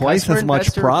question. Twice as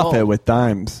much profit with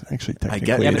dimes. Actually,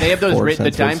 technically, but they have those.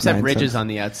 The dimes have ridges on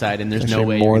the outside, and there's no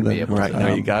way you're going to be able to. Right?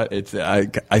 No, you got it.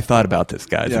 I thought about this,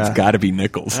 guys. It's got to be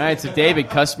nickels. All right, so David,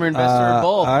 customer, investor, or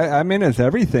both? I mean, it's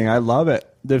everything. I love it.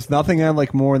 There's nothing I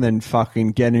like more than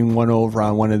fucking getting one over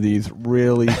on one of these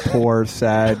really poor,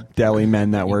 sad deli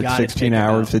men that work 16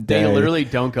 hours a day. They literally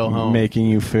don't go home. Making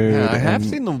you food. Yeah, I have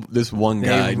seen this one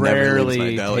guy. They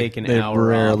rarely take an hour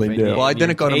off. They rarely do. Well, I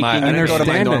didn't go to my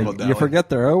normal deli. You forget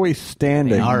they're always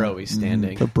standing. They are always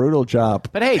standing. It's a brutal job.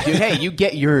 But hey, dude, you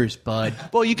get yours, bud.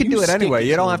 Well, you can do it anyway.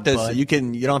 You don't have to. You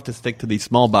don't have to stick to these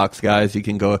small box guys. You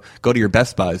can go to your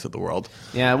Best Buys of the world.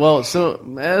 Yeah. Well,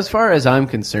 so as far as I'm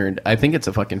concerned, I think it's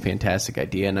a fucking fantastic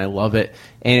idea, and I love it.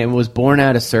 And it was born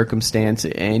out of circumstance,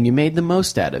 and you made the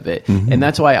most out of it. Mm-hmm. And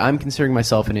that's why I'm considering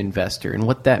myself an investor. And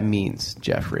what that means,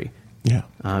 Jeffrey,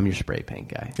 I'm your spray paint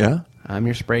guy. Yeah? I'm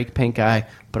your spray paint guy,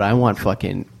 but I want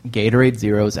fucking Gatorade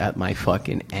Zeros at my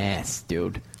fucking ass,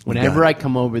 dude. Whenever I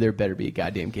come over, there better be a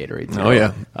goddamn Gatorade Zero. Oh,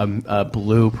 yeah.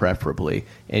 Blue, preferably.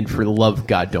 And for the love of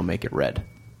God, don't make it red.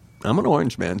 I'm an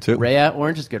orange man, too.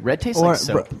 Orange is good. Red tastes like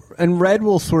soap. And red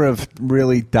will sort of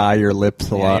really dye your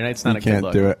lips a lot. It's not you can't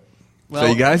good do it. Well,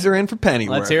 so you guys are in for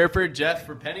Pennyworth. Let's hear it for Jeff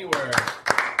for Pennyworth.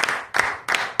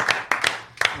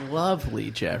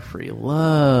 Lovely, Jeffrey.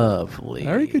 Lovely.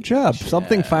 Very good job. Jeff.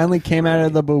 Something finally came out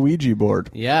of the Ouija board.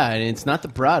 Yeah, and it's not the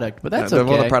product, but that's okay.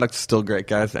 Well, the product's still great,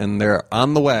 guys, and they're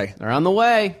on the way. They're on the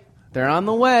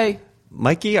way.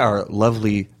 Mikey, our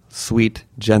lovely, sweet,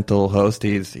 gentle host,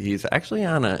 he's actually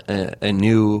on a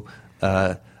new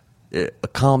a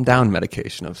calm down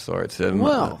medication of sorts.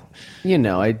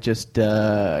 I just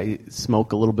I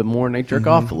smoke a little bit more and I jerk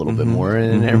off a little bit more,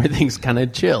 and everything's kind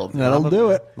of chilled. That'll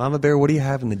do it. Mama Bear, what do you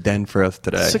have in the den for us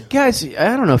today? So, guys,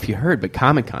 I don't know if you heard, but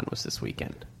Comic-Con was this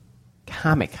weekend.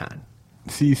 Comic-Con.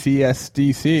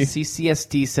 CCSDC.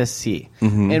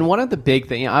 Mm-hmm. And one of the big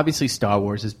things, obviously Star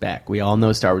Wars is back. We all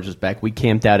know Star Wars is back. We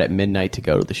camped out at midnight to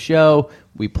go to the show.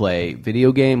 We play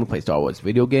We play Star Wars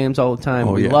video games all the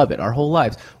time. We love it our whole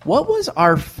lives. What was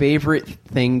our favorite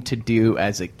thing to do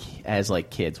as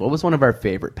kids? What was one of our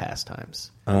favorite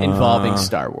pastimes involving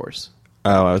Star Wars?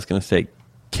 Oh, I was going to say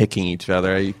kicking each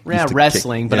other.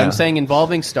 Wrestling, but I'm saying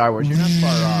involving Star Wars. You're not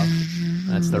far off.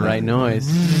 That's the right noise.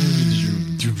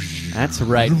 That's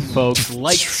right, folks.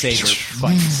 Lightsaber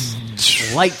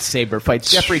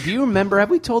fights. Jeffrey, do you remember? Have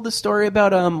we told the story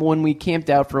about when we camped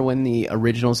out for when the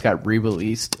originals got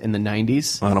re-released in the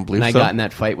 90s? I don't believe so. And I got in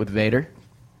that fight with Vader.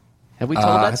 Have we told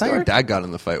that story? I thought your dad got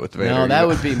in the fight with Vader. No, that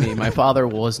would be me. My father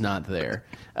was not there.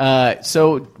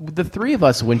 So the three of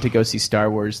us went to go see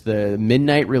Star Wars, the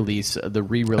midnight release, the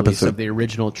re-release of the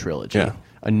original trilogy. Yeah.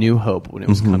 A New Hope when it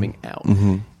was coming out.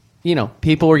 You know,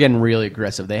 people were getting really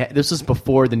aggressive. This was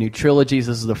before the new trilogies.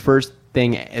 This is the first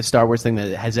thing, a Star Wars thing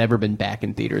that has ever been back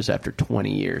in theaters after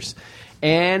 20 years.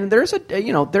 And there's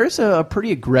a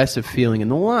pretty aggressive feeling in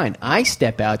the line. I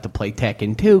step out to play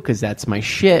Tekken 2 because that's my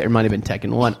shit. Or it might have been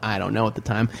Tekken 1. I don't know at the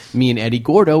time. Me and Eddie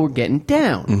Gordo were getting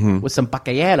down with some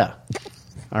paqueta.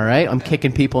 All right? I'm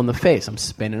kicking people in the face. I'm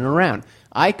spinning around.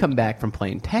 I come back from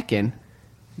playing Tekken.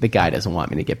 The guy doesn't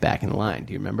want me to get back in line.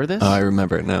 Do you remember this? Oh, I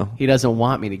remember it now. He doesn't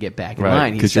want me to get back in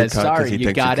line. He says, sorry,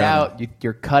 you got out.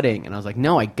 You're cutting. And I was like,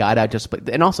 no, I got out just...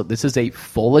 And also, this is a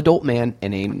full adult man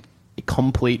in a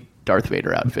complete Darth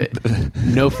Vader outfit.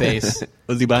 No face.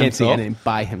 Was he by himself? Can't see anything.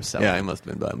 By himself. Yeah, he must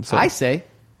have been by himself. I say,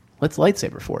 let's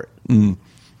lightsaber for it.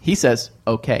 He says,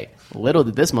 okay. Little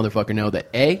did this motherfucker know that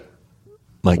A...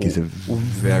 Mikey's a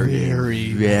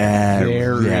very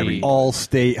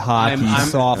all-state hockey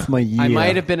sophomore year. I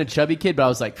might have been a chubby kid, but I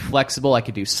was like flexible. I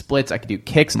could do splits. I could do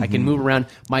kicks. I can move around.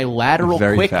 My lateral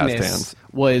quickness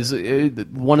was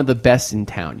one of the best in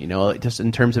town, you know, just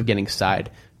in terms of getting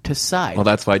side to side. Well,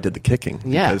 that's why I did the kicking.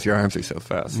 Yeah. Because your arms are so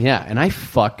fast. Yeah, and I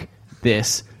fuck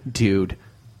this dude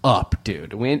up,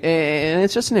 dude. And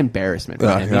it's just an embarrassment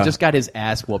for him. He just got his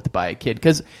ass whooped by a kid.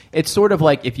 Because it's sort of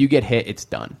like if you get hit, it's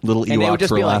done. Little Ewoks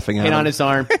were laughing at him. Hit on his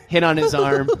arm, hit on his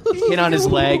arm, hit on his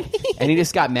leg. And he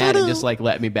just got mad and just like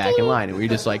let me back in line. And we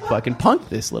just like fucking punked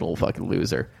this little fucking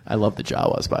loser. I love the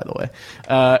Jawas, by the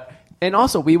way. And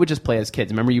also, we would just play as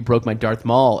kids. Remember, you broke my Darth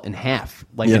Maul in half,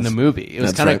 like in the movie. It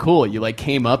was kind of cool. You like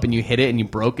came up and you hit it and you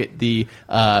broke it, the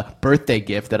birthday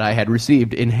gift that I had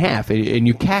received in half, and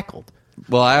you cackled.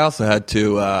 Well, I also had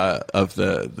two of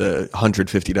the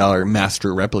 $150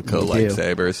 master replica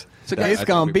lightsabers. So guys, it's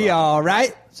gonna be all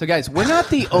right. So guys, we're not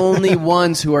the only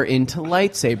ones who are into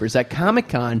lightsabers. At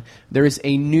Comic-Con, there is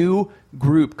a new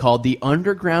group called the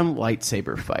Underground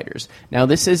Lightsaber Fighters. Now,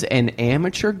 this is an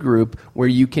amateur group where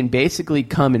you can basically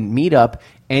come and meet up,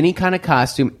 any kind of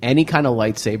costume, any kind of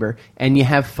lightsaber, and you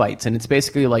have fights. And it's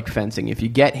basically like fencing. If you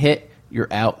get hit,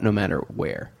 you're out no matter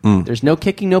where. There's no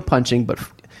kicking, no punching, but...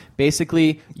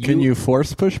 Basically, can you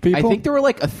force push people? I think there were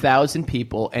like 1,000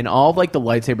 people, and all of like the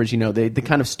lightsabers, you know, they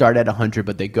kind of start at 100,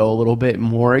 but they go a little bit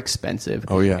more expensive.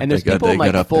 Oh yeah, and there's people in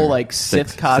like full like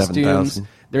Sith costumes. 7,000.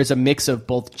 There's a mix of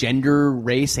both gender,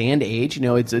 race, and age. You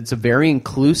know, it's a very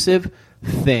inclusive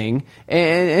thing,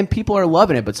 and people are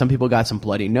loving it. But some people got some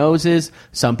bloody noses.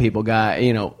 Some people got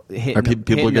hit. Are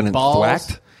people getting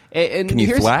thwacked? And can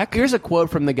you thwack? Here's a quote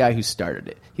from the guy who started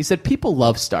it. He said, people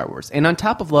love Star Wars. And on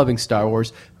top of loving Star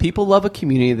Wars, people love a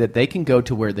community that they can go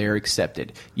to where they're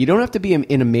accepted. You don't have to be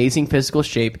in amazing physical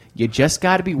shape. You just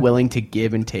got to be willing to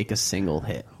give and take a single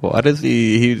hit. What is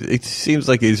he? It seems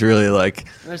like he's really like...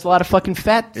 There's a lot of fucking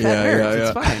fat nerds.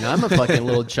 It's fine. I'm a fucking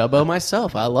little chubbo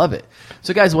myself. I love it.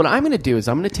 So, guys, what I'm going to do is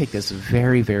I'm going to take this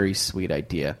very, very sweet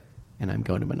idea, and I'm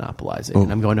going to monopolize it,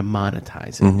 and I'm going to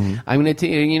monetize it. I'm going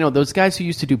to, those guys who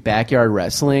used to do backyard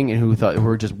wrestling and who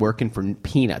were just working for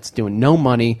peanuts, doing no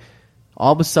money.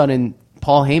 All of a sudden,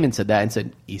 Paul Heyman said that and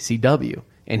said ECW,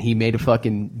 and he made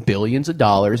fucking billions of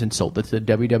dollars and sold it to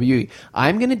the WWE.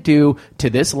 I'm going to do to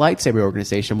this lightsaber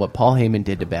organization what Paul Heyman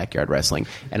did to backyard wrestling,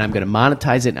 and I'm going to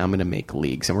monetize it, and I'm going to make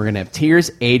leagues, and we're going to have tiers,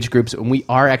 age groups, and we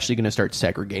are actually going to start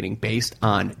segregating based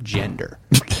on gender.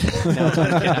 No,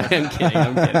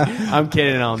 I'm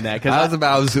kidding on that.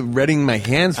 I was readying my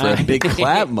hands for a big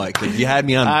clap, Mike. You had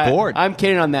me on board. I'm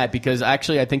kidding on that because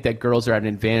actually I think that girls are at an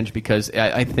advantage because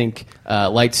I think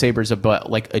lightsabers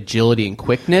about like agility and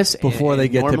quickness. Before they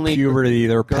get to puberty,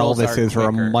 their pelvises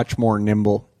are much more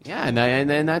nimble. Yeah,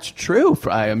 and that's true.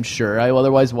 I'm sure.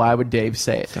 Otherwise, why would Dave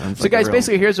say it? So, guys,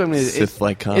 basically, here's what I'm going to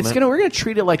do. We're going to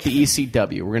treat it like the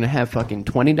ECW. We're going to have fucking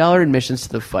 $20 admissions to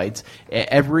the fights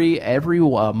every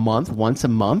month, once a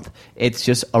month. It's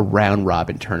just a round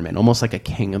robin tournament, almost like a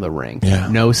King of the Ring. Yeah.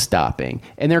 No stopping,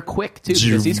 and they're quick too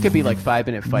because these could be like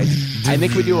 5-minute fights. I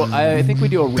think we do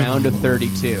a round of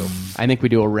 32. I think we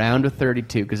do a round of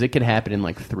 32 because it can happen in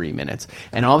like 3 minutes.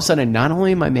 And all of a sudden, not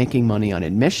only am I making money on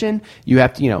admission, you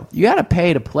have to, you got to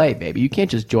pay to play, baby. You can't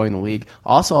just join the league.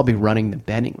 Also, I'll be running the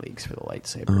betting leagues for the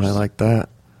lightsabers. Oh, I like that.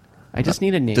 I just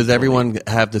need a name. Does everyone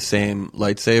have the same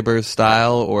lightsaber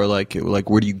style, or like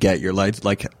where do you get your lights?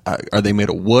 Like, are they made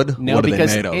of wood? No, what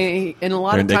because are they made of? And a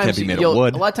lot of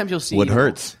times you'll see wood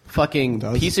hurts. Fucking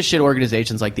piece of shit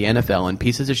organizations like the NFL and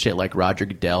pieces of shit like Roger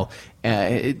Goodell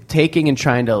taking and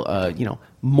trying to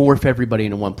morph everybody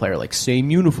into one player, like same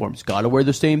uniforms, gotta wear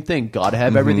the same thing, gotta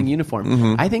have everything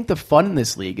uniform. I think the fun in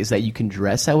this league is that you can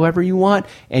dress however you want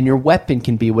and your weapon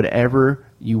can be whatever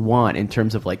you want in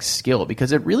terms of like skill,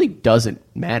 because it really doesn't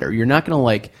matter. You're not gonna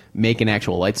like make an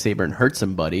actual lightsaber and hurt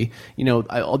somebody. You know,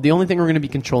 the only thing we're going to be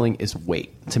controlling is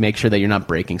weight to make sure that you're not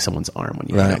breaking someone's arm when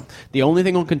you hit them. The only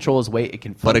thing we'll control is weight. It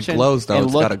can function. But it glows, though.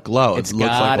 It's got to glow. It's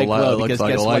got to glow because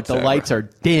guess what? The lights are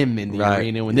dim in the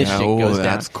arena when this shit goes down.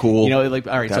 That's cool. You know, like,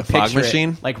 all right, that so fog picture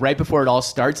machine? it. Like right before it all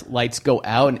starts, lights go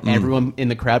out and everyone in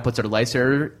the crowd puts their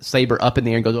lightsaber up in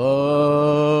the air and goes,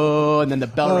 oh, and then the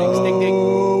bell rings, ding, ding.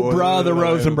 Oh, Brother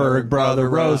Rosenberg, Brother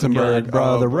Rosenberg,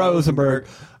 Brother Rosenberg.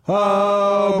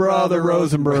 Oh, Brother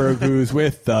Rosenberg, who's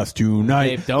with us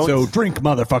tonight. Dave, so drink,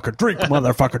 motherfucker, drink,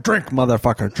 motherfucker, drink,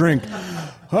 motherfucker, drink.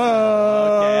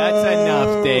 Oh, okay, that's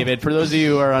enough, David. For those of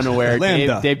you who are unaware,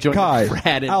 Lambda, Dave joined Chi, a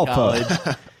frat in Alpha.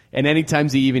 college. And anytime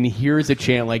he even hears a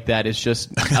chant like that, it's just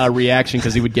a reaction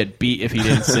because he would get beat if he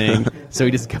didn't sing. So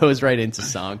he just goes right into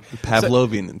song.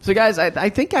 Pavlovian. So guys, I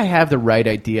think I have the right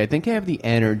idea. I think I have the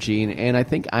energy, and I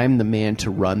think I'm the man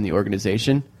to run the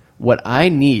organization. What I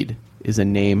need is a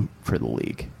name for the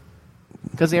league.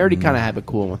 Because they already kind of have a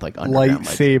cool one with like underground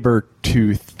Lightsaber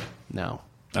tooth. No.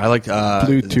 I like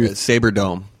Bluetooth. Saber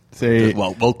Dome.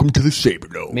 Well, welcome to the Saber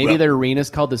Dome. Maybe their arena's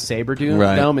called the Saber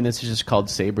Dome, and this is just called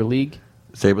Saber League.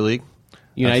 Saber League?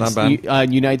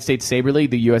 United States Saber League,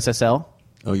 the USSL.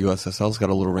 Oh, USSL's got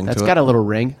a little ring to it. That's got a little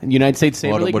ring. United States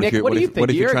Saber League. Nick, what do you think? What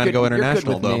if you're trying to go You're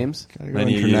international, good with though? names. Gotta go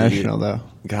international, though.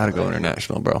 Gotta go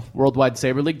international, bro. Worldwide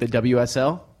Saber League, the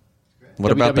WSL.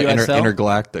 What about the WWSL?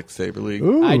 Intergalactic Saber League?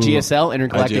 Ooh. IGSL,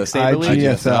 Intergalactic Saber League.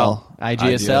 IGSL.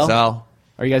 IGSL.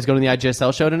 Are you guys going to the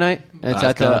IGSL show tonight? And it's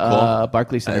at the cool.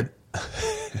 Barclays Center.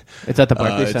 It's at the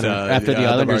Barclays Center after the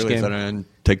Islanders game. Center and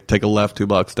take a left 2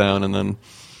 blocks down and then...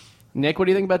 Nick, what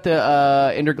do you think about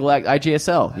the Intergalactic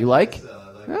IGSL? You like?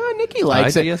 Nicky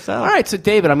likes it. IGSL. All right, so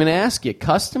David, I'm going to ask you,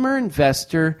 customer,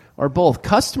 investor, or both?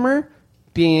 Customer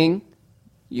being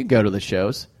you go to the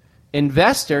shows.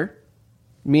 Investor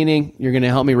meaning you're going to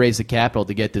help me raise the capital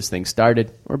to get this thing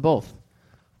started, or both?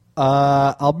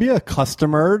 I'll be a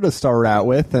customer to start out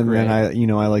with, and then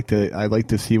I like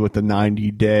to see what the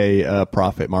 90-day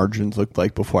profit margins look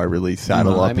like before I really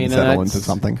saddle up and settle into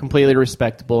something. Completely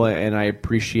respectable, and I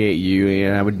appreciate you.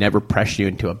 And I would never pressure you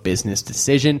into a business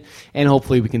decision. And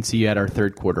hopefully, we can see you at our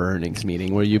third quarter earnings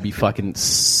meeting where you'll be fucking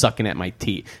sucking at my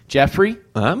teeth. Jeffrey,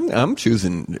 I'm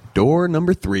choosing door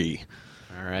number 3.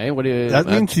 All right, what do you? That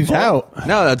means he's out.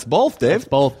 No, that's both, Dave. That's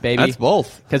both, baby. That's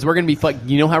both. Because we're gonna be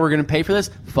you know how we're gonna pay for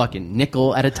this? Fucking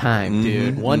nickel at a time,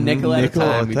 dude. One nickel at a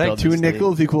time. We build 2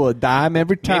 nickels equal a dime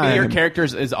every time. Maybe your character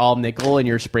is all nickel and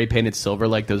you're spray painted silver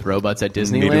like those robots at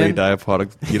Disneyland. Immediately die of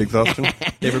heat exhaustion.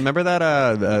 Dave, remember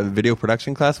that video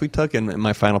production class we took? And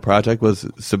my final project was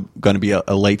going to be a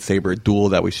lightsaber duel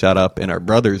that we shot up in our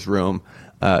brother's room.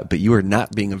 But you were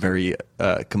not being a very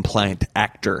compliant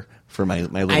actor. For my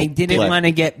little I didn't want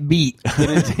to get beat.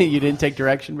 You didn't take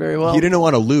direction very well? You didn't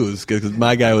want to lose because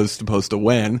my guy was supposed to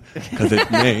win because it's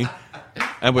me.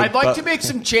 I'd like to make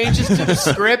some changes to the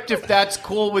script if that's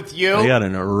cool with you. We got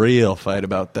in a real fight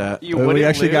about that. We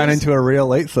actually got into a real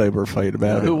lightsaber fight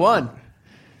about it. Who won?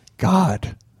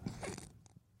 God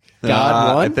won?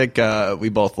 I think we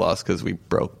both lost because we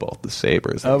broke both the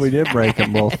sabers. Oh, we did break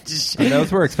them both.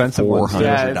 Those were expensive ones.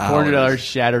 Yeah, $400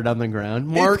 shattered on the ground.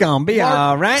 It's going to be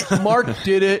all right. Mark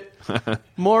did it.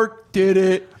 Mark did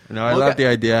it. No, I love the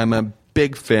idea. I'm a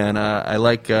big fan. I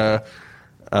like... it's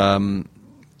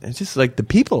just like the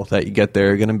people that you get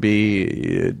there are going to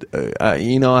be... I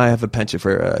have a penchant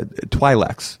for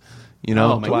Twi'leks. You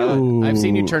know, oh my God. I've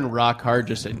seen you turn rock hard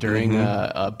just during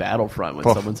a battlefront when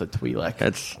someone's a Twi'lek.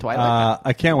 Twi'lek.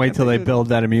 I can't wait till they build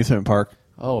that amusement park.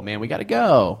 Oh man, we got to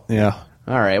go. Yeah.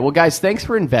 All right. Well, guys, thanks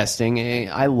for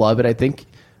investing. I love it. I think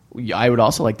I would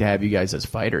also like to have you guys as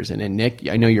fighters. And then Nick,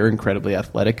 I know you're incredibly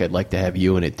athletic. I'd like to have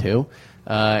you in it too.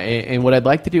 And what I'd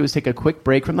like to do is take a quick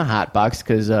break from the hot box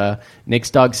because Nick's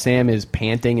dog Sam is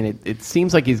panting, and it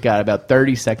seems like he's got about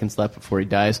 30 seconds left before he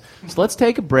dies. So let's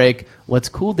take a break, let's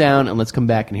cool down, and let's come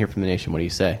back and hear from the nation. What do you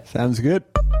say? Sounds good.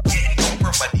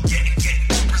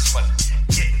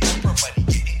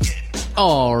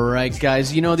 All right,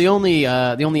 guys. You know, the only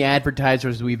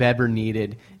advertisers we've ever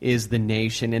needed is the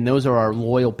nation, and those are our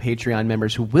loyal Patreon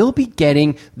members who will be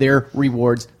getting their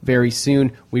rewards very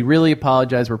soon. We really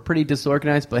apologize. We're pretty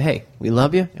disorganized, but hey, we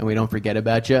love you, and we don't forget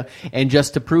about you. And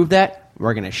just to prove that,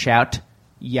 we're going to shout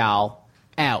y'all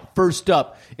out. First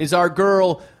up is our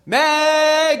girl,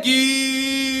 Maggie.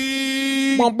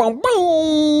 You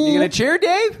going to cheer,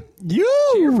 Dave?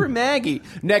 Cheer for Maggie.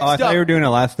 Next I thought you were doing a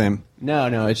last name.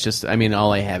 No, it's just,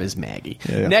 all I have is Maggie.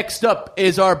 Yeah. Next up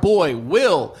is our boy,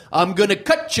 Will. I'm gonna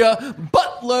cut ya,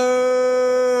 Butler.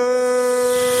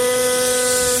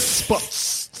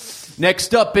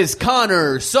 Next up is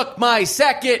Connor. Suck my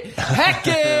sacket,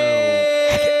 Hackett.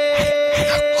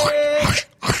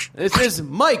 This is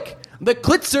Mike, the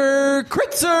Klitzer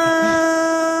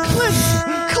Kritzer.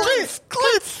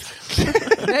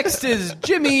 Klitz. Next is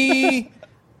Jimmy.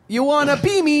 You wanna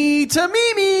be me to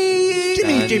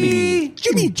me?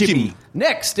 Jimmy.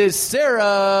 Next is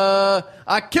Sarah.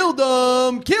 I killed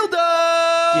them.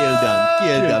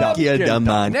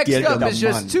 man. Next up is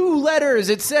just 2 letters.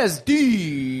 It says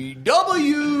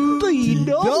D-W.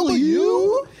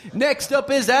 Next up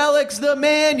is Alex the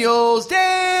Manuals.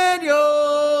 Daniel.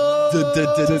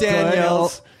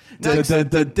 Daniels.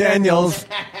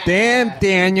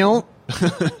 Daniel.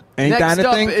 Ain't Next that a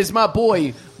up thing? is my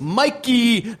boy,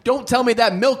 Mikey. Don't tell me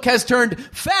that milk has turned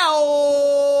foul.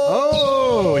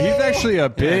 Oh, he's actually a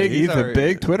big. he's he's a our-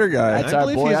 big Twitter guy. That's I our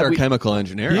believe boy. he's our We- chemical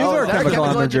engineer. He's our Is that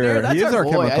chemical engineer. That's He is our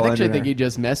boy. chemical I actually engineer. think he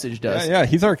just messaged us. Yeah,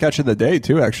 he's our catch of the day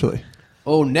too. Actually,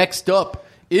 Oh, next up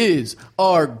is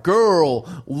our girl,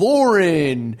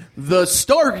 Lauren, the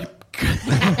Stark.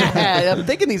 I'm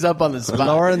thinking these up on the spot.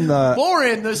 Lauren the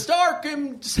Stark.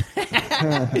 Lauren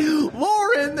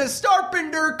the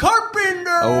Starpender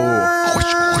Carpenter.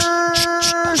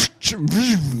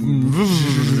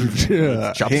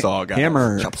 Chop saw guy.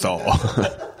 Hammer. Chop saw.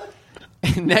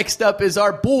 Next up is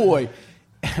our boy.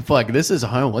 Fuck, this is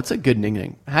what's a good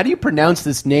nickname? How do you pronounce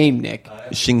this name, Nick?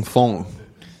 Xing Fong.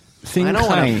 I don't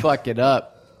want to fuck it up.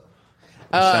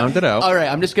 Sound it out. All right,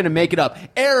 I'm just going to make it up.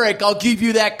 Eric, I'll give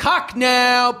you that cock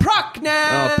now. Proc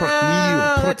now.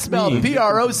 That's spelled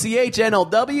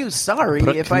PROCHNLW. Sorry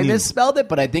if I misspelled it,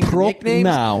 but I think the nickname's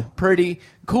now. pretty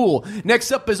cool.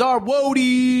 Next up is our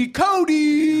Wody,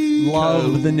 Cody.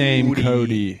 Love the name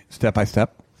Cody. Step by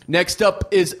step. Next up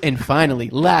is, and finally,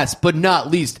 last but not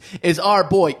least, is our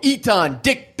boy, Eton,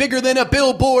 dick bigger than a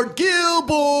billboard,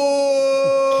 Gilboard.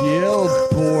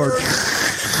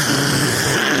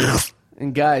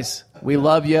 And guys, we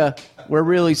love you. We're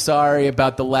really sorry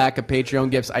about the lack of Patreon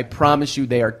gifts. I promise you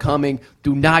they are coming.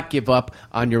 Do not give up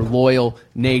on your loyal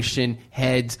nation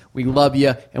heads. We love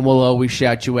you, and we'll always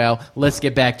shout you out. Let's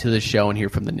get back to the show and hear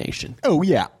from the nation. Oh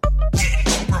yeah.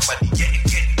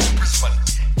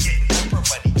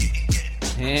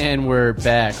 And we're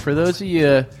back. For those of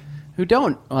you who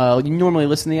don't you normally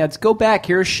listen to the ads, go back.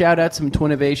 Here's a shout out to some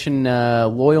Twinnovation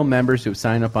loyal members who have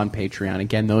signed up on Patreon.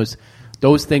 Again, those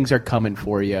things are coming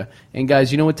for you. And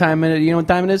guys, you know what time it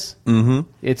is? Mm-hmm.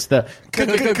 It's the Catch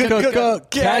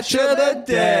of the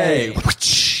day.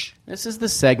 This is the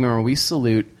segment where we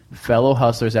salute fellow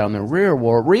hustlers out in the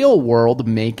real world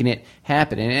making it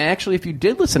happen. And actually, if you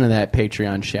did listen to that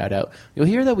Patreon shout out, you'll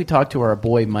hear that we talked to our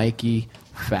boy Mikey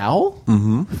Fowl.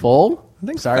 Mm-hmm. Full.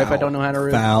 Sorry if I don't know how to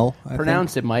Fowl,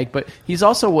 pronounce it, Mike. But he's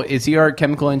also, is he our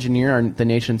chemical engineer, or the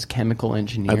nation's chemical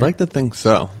engineer? I'd like to think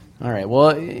so. All right.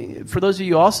 Well, for those of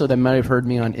you also that might have heard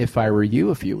me on If I Were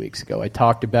You a few weeks ago, I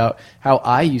talked about how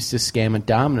I used to scam at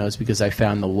Domino's because I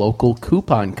found the local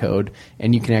coupon code,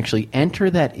 and you can actually enter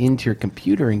that into your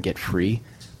computer and get free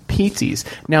pizzas.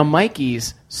 Now,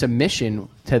 Mikey's submission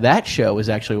to that show was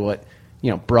actually what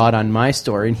brought on my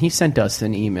story, and he sent us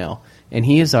an email, and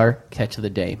he is our catch of the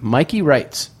day. Mikey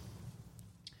writes,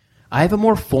 I have a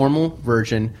more formal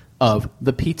version of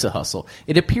the Pizza Hustle.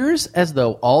 It appears as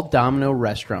though all Domino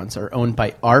restaurants are owned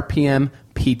by RPM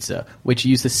Pizza, which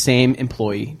use the same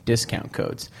employee discount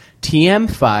codes.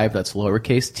 TM5, that's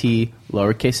lowercase t,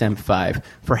 lowercase m5,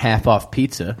 for half off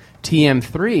pizza,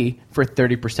 TM3 for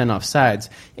 30% off sides,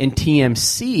 and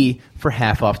TMC for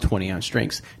half off 20-ounce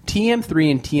drinks.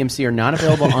 TM3 and TMC are not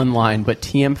available online, but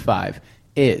TM5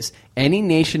 is. Any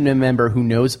nation member who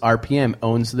knows RPM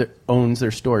owns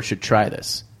their store should try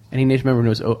this. Any nation member who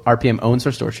knows RPM owns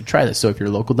their store should try this. So if your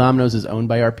local Domino's is owned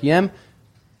by RPM,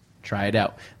 try it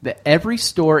out. Every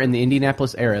store in the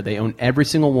Indianapolis area, they own every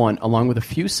single one, along with a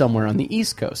few somewhere on the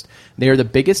East Coast. They are the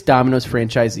biggest Domino's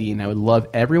franchisee, and I would love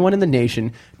everyone in the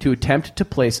nation to attempt to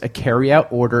place a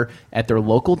carry-out order at their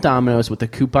local Domino's with the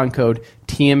coupon code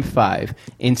TM5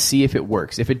 and see if it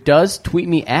works. If it does, tweet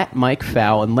me at Mike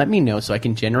Fowl and let me know so I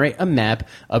can generate a map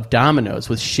of Domino's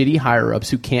with shitty higher-ups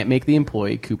who can't make the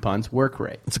employee coupons work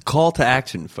right. It's a call to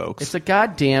action, folks. It's a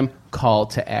goddamn call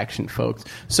to action, folks.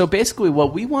 So basically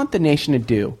what we want the nation to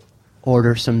do,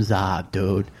 order some Zob,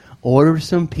 dude. Order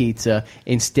some pizza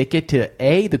and stick it to,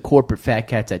 A, the corporate fat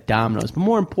cats at Domino's, but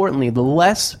more importantly, the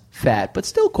less fat, but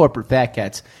still corporate fat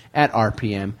cats at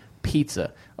RPM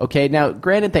Pizza. Okay, now,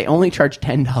 granted, they only charge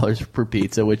 $10 per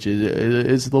pizza, which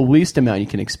is the least amount you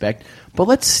can expect, but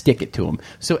let's stick it to them.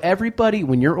 So everybody,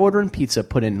 when you're ordering pizza,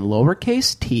 put in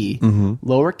lowercase t,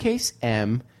 lowercase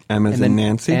m, M as in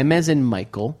Nancy, M as in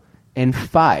Michael, and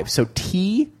 5. So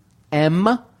TM5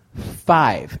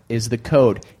 is the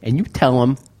code, and you tell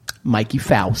them Mikey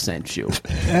Fowl sent you.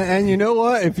 And you know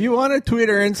what? If you want to tweet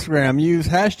or Instagram, use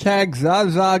hashtag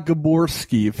Zaza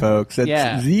Gaborski, folks. That's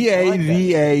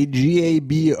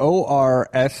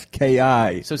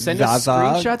ZAZAGABORSKI. So send us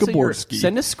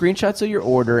screenshots of your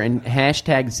order and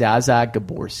hashtag Zaza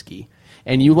Gaborski.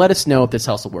 And you let us know if this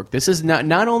hustle worked. This is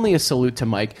not only a salute to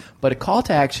Mike, but a call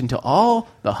to action to all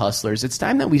the hustlers. It's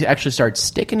time that we actually start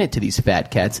sticking it to these fat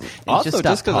cats and also,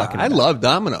 just stop talking I about love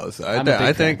Domino's.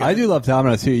 I think I do love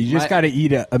Domino's too. You just got to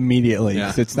eat it immediately.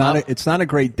 Yeah. It's not a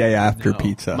great day after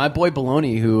pizza. My boy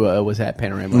Baloney, who was at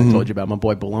Panorama, I told you about my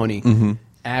boy Baloney.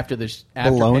 After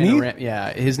Baloney?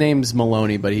 Yeah, his name's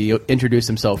Maloney, but he introduced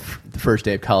himself the first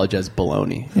day of college as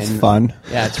Baloney. It's fun.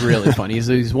 Yeah, it's really fun.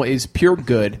 He's pure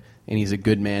good. And he's a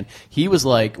good man. He was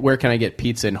like, where can I get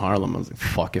pizza in Harlem? I was like,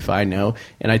 fuck if I know.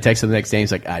 And I texted him the next day.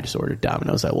 He's like, I just ordered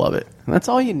Domino's. I love it. And that's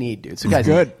all you need, dude. So, guys,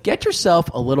 get yourself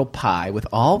a little pie with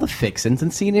all the fixins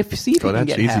and see if you can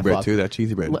get half off. That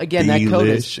cheesy bread. Again,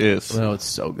 delicious. That code is... Oh, it's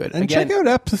so good. And check out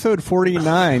episode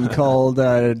 49 called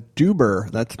Duber.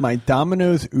 That's my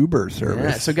Domino's Uber service.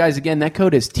 Yeah, so, guys, again, that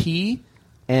code is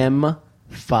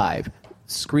TM5.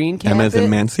 Screen cap M as in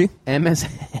Mancy? M as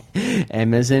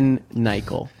in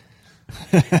Nykel.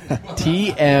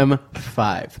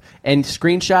 TM5. And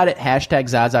screenshot it, hashtag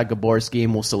Zaza Gaborski,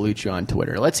 and we'll salute you on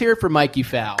Twitter. Let's hear it for Mikey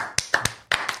Fowl.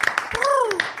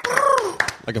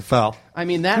 Like a fowl. I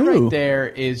mean, that right there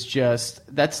is just,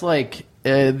 that's like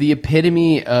the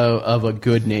epitome of a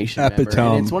good nation member.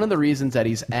 And it's one of the reasons that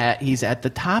he's at the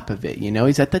top of it. You know,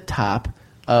 he's at the top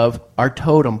of our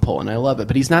totem pole, and I love it.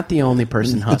 But he's not the only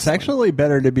person hustling. It's actually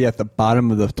better to be at the bottom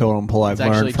of the totem pole. I've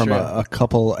learned from a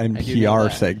couple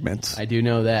NPR segments. I do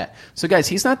know that. So, guys,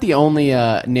 he's not the only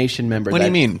nation member. What do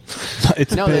you mean?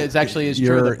 It's actually is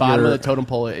true. The bottom of the totem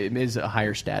pole is a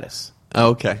higher status. Oh,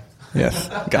 okay. Yes.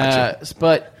 Gotcha.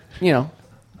 But,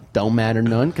 don't matter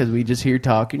none because we just here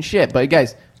talking shit. But,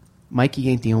 guys, Mikey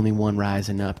ain't the only one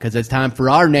rising up because it's time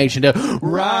for our nation to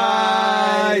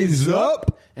rise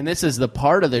up. And this is the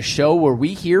part of the show where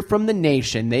we hear from the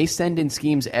nation. They send in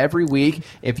schemes every week.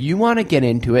 If you want to get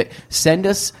into it, send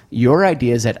us your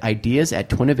ideas at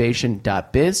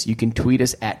ideas@twinovation.biz. You can tweet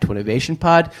us at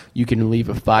TwinovationPod. You can leave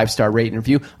a 5-star rating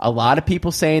review. A lot of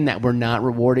people saying that we're not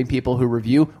rewarding people who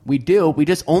review. We do. We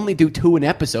just only do 2 an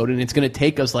episode, and it's going to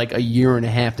take us like a year and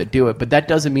a half to do it. But that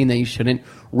doesn't mean that you shouldn't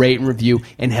rate and review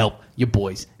and help you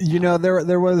boys.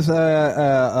 There was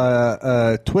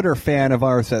a Twitter fan of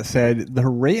ours that said the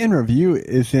rate and review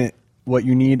isn't what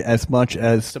you need as much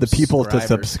as the people to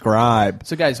subscribe.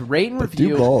 So, guys, rate and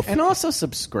review, both. And also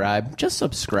subscribe. Just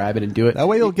subscribe it and do it. That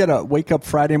way you'll get a wake up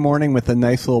Friday morning with a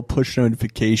nice little push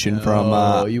notification from.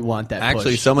 Oh, you want that?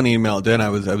 Actually, push. someone emailed in. I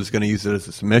was going to use it as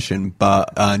a submission,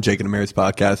 but on Jake and Amir's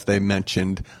podcast, they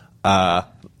mentioned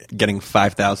getting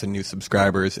 5,000 new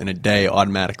subscribers in a day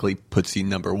automatically puts you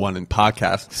number 1 in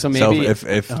podcasts. So maybe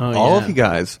if all of you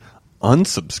guys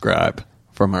unsubscribe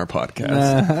from our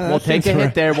podcast, we'll take a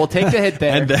hit there. We'll take the hit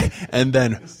there, and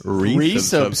then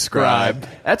resubscribe.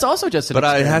 That's also just an but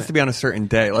experiment. It has to be on a certain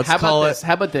day. Let's How call about this?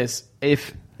 How about this?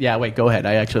 Wait, go ahead.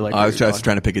 I actually like. I was just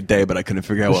trying to pick a day, but I couldn't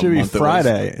figure out what month it was. It should be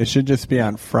Friday. It should just be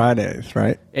on Fridays,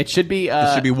 right? It should be.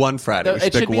 It should be one Friday.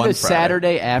 It should be the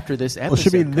Saturday after this episode. Well, it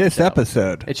should be this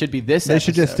episode. It should be this. They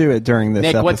should just do it during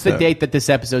this. Nick, what's the date that this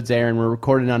episode's airing? We're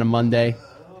recording on a Monday.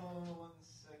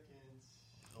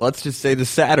 Let's just say the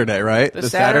Saturday, right? The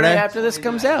Saturday after this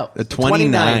comes out. The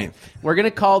 29th. We're going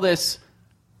to call this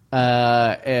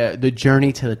the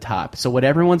journey to the top. So what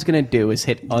everyone's going to do is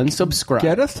hit unsubscribe.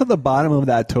 Get us to the bottom of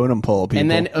that totem pole, people. And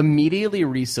then immediately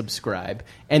resubscribe.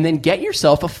 And then get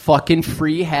yourself a fucking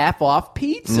free half-off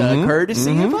pizza,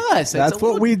 courtesy of us. That's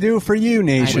what we do for you,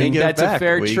 nation. I think that's a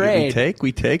fair trade.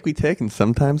 We take, and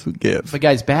sometimes we give. But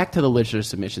guys, back to the listener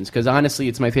submissions, because honestly,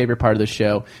 it's my favorite part of the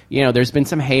show. There's been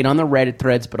some hate on the Reddit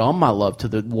threads, but all my love to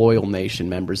the loyal nation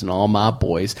members and all my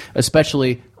boys,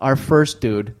 especially our first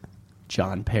dude,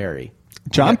 John Perry.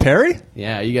 John Perry?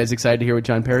 Yeah, you guys excited to hear what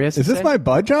John Perry has to say? Is this my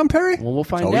bud, John Perry? Well, we'll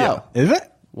find out. Is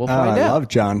it? We'll find out. I love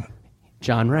John.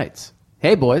 John writes,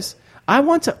 "Hey, boys. I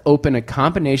want to open a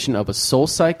combination of a Soul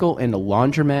Cycle and a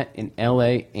laundromat in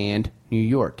L.A. and New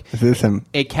York. Is this him?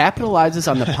 It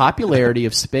capitalizes on the popularity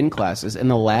of spin classes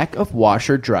and the lack of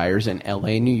washer dryers in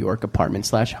L.A. and New York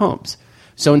apartment/homes.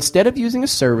 So instead of using a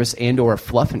service and or a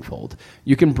fluff and fold,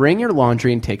 you can bring your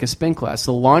laundry and take a spin class.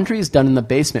 The laundry is done in the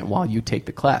basement while you take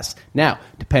the class. Now,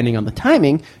 depending on the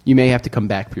timing, you may have to come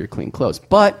back for your clean clothes,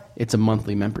 but it's a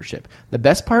monthly membership. The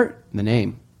best part, the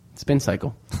name. Spin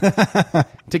Cycle.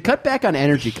 To cut back on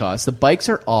energy costs, the bikes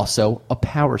are also a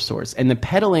power source, and the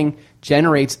pedaling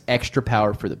generates extra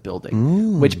power for the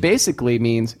building, which basically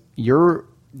means your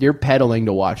you're peddling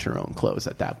to wash your own clothes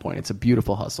at that point. It's a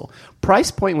beautiful hustle.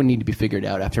 Price point would need to be figured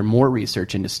out after more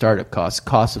research into startup costs,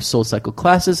 costs of SoulCycle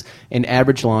classes, and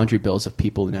average laundry bills of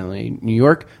people in LA, New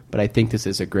York. But I think this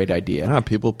is a great idea. Yeah,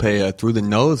 people pay through the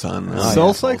nose on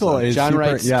SoulCycle is John super,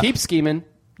 writes, keep scheming.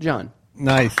 John.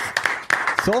 Nice.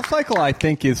 SoulCycle, I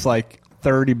think, is like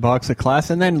 $30 a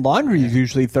class, and then laundry is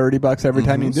usually $30 every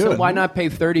time you do it. So why not pay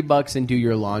 $30 and do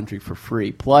your laundry for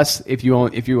free? Plus, if you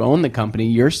own the company,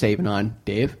 you're saving on,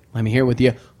 Dave, let me hear it with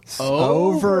you,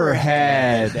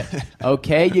 overhead.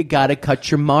 Okay, you got to cut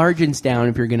your margins down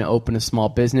if you're going to open a small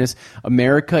business.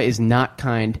 America is not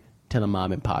kind to the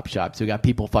mom and pop shops. We got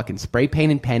people fucking spray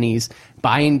painting pennies,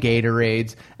 buying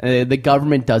Gatorades. The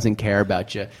government doesn't care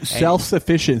about you.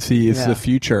 Self-sufficiency is the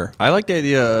future. I like the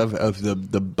idea of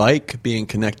the bike being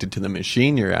connected to the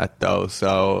machine you're at, though.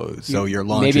 So your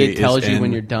laundry maybe it tells you in,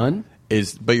 when you're done.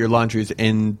 But your laundry is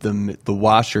in the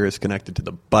washer is connected to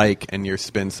the bike and your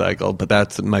spin cycle. But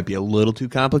that might be a little too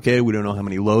complicated. We don't know how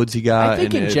many loads you got. I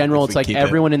think in general, it's like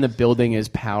everyone in the building is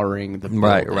powering the building.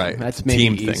 Right. That's it's maybe a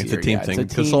team easier. thing. It's a team thing.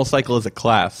 It's a Because SoulCycle is a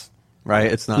class,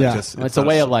 right? It's not just. It's a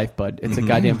way of life, bud. It's a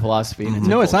goddamn philosophy. And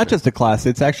It's not just a class.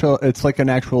 It's like an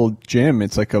actual gym.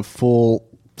 It's like a full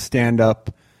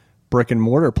stand-up brick and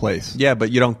mortar place. Yeah,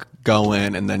 but you don't go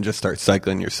in and then just start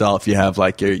cycling yourself. You have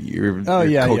like your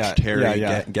coach Terry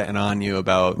getting on you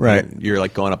about you're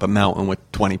like going up a mountain with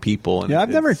 20 people. And I've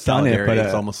never done it, but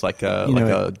it's almost like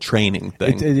a training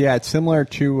thing. It's similar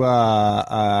to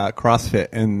CrossFit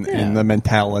in the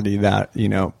mentality that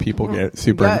people get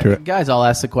super into it. Guys, I'll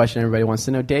ask the question everybody wants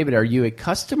to know. David, are you a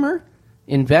customer,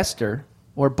 investor,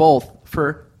 or both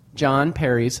for John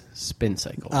Perry's spin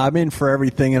cycle? I'm in for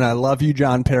everything, and I love you,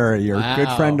 John Perry. You're a good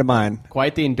friend of mine.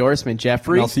 Quite the endorsement,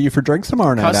 Jeffrey. And I'll see you for drinks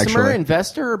tomorrow night, Customer, actually.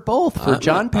 investor, or both for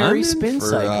John Perry's spin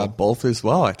cycle? Both as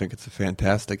well. I think it's a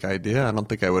fantastic idea. I don't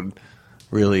think I would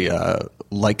really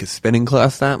like a spinning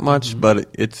class that much, but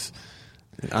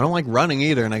I don't like running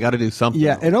either, and I got to do something.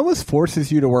 Yeah, it almost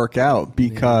forces you to work out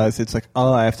because it's like,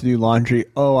 oh, I have to do laundry.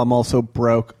 Oh, I'm also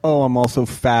broke. Oh, I'm also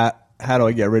fat. How do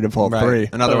I get rid of all three?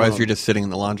 And otherwise, you're just sitting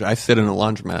in the laundry. I sit in a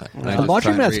laundromat. The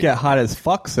laundromats get hot as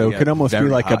fuck, so it could almost be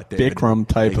like a Bikram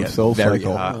type of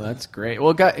SoulCycle. Oh, that's great.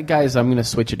 Well, guys, I'm going to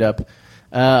switch it up.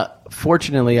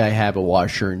 Fortunately, I have a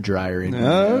washer and dryer in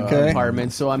my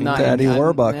apartment, so I'm not. Daddy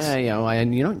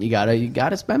Warbucks. You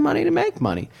gotta spend money to make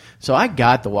money. So I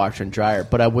got the washer and dryer,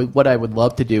 but what I would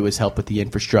love to do is help with the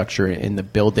infrastructure in the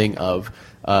building of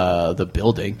the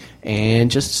building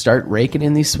and just start raking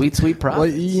in these sweet profits.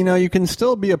 Well, you can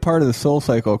still be a part of the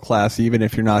SoulCycle class even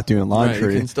if you're not doing laundry.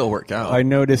 Right, you can still work out. I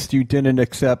noticed you didn't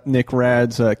accept Nick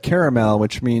Rad's caramel,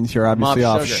 which means you're obviously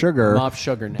off sugar. I'm off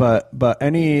sugar now. But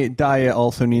any diet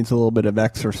also needs a little bit of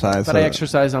exercise. But I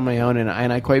exercise on my own, and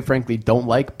I quite frankly don't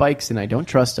like bikes, and I don't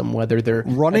trust them, whether they're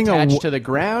attached to the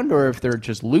ground or if they're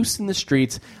just loose in the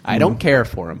streets. I don't care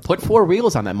for them. Put 4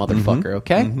 wheels on that motherfucker,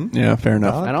 okay? Mm-hmm. Yeah, fair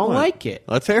enough. I don't like it.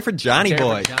 Let's hear it for Johnny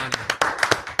Boy.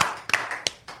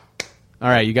 All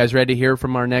right, you guys ready to hear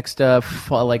from our next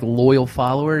loyal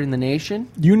follower in the nation?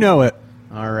 You know it.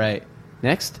 All right.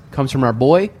 Next comes from our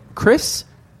boy, Chris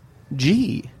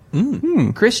G.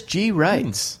 Chris G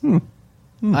writes,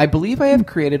 I believe I have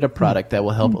created a product that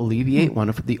will help alleviate one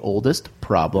of the oldest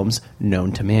problems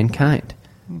known to mankind.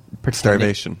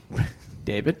 Starvation.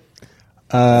 David?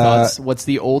 Thoughts? What's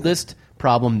the oldest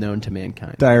problem known to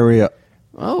mankind? Diarrhea.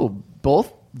 Oh,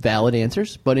 both valid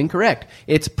answers, but incorrect.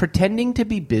 It's pretending to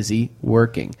be busy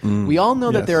working. We all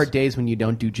know that there are days when you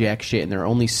don't do jack shit, and there are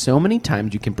only so many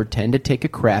times you can pretend to take a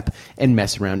crap and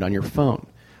mess around on your phone.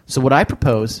 So what I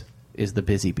propose is the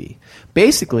Busy Bee.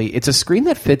 Basically, it's a screen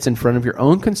that fits in front of your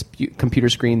own computer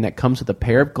screen that comes with a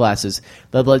pair of glasses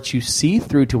that lets you see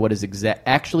through to what is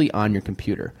actually on your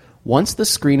computer. Once the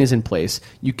screen is in place,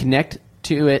 you connect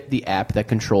to it the app that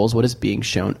controls what is being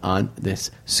shown on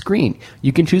this screen.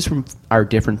 You can choose from our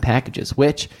different packages,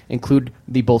 which include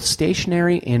the both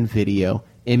stationary and video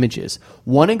images.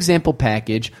 One example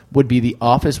package would be the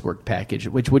Office Work package,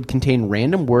 which would contain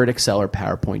random Word, Excel, or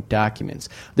PowerPoint documents.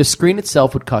 The screen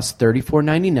itself would cost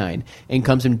 $34.99 and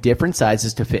comes in different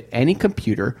sizes to fit any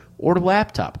computer or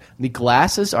laptop. The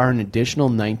glasses are an additional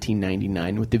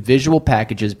 $19.99, with the visual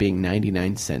packages being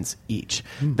 99 cents each.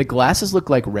 The glasses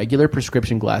look like regular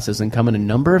prescription glasses and come in a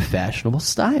number of fashionable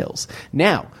styles.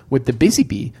 Now, with the Busy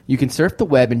Bee, you can surf the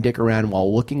web and dick around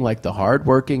while looking like the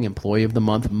hard-working Employee of the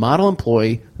Month model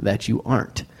employee that you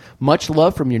aren't. Much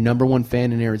love from your number one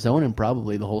fan in Arizona and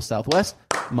probably the whole Southwest,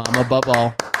 Mama above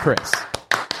all, Chris.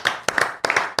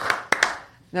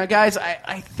 Now, guys,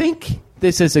 I think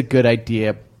this is a good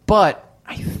idea, but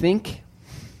I think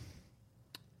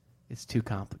it's too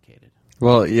complicated.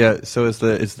 Well, yeah. So is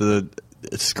the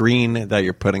screen that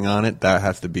you're putting on it, that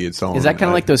has to be its own. Is that kind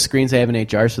of like those screens they have in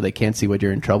HR so they can't see what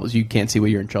you're in trouble? You can't see what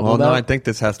you're in trouble about? No, I think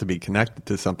this has to be connected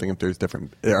to something. If there's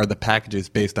different, are the packages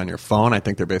based on your phone? I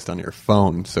think they're based on your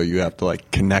phone, so you have to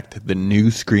like connect the new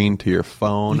screen to your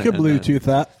phone. You could Bluetooth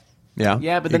that. Yeah,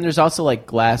 yeah, but then there's also like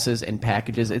glasses and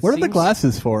packages. What are the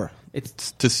glasses for?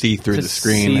 It's to see through to the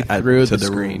screen. See through the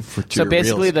screen. So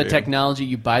basically, the screen. technology,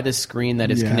 you buy the screen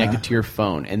that is connected to your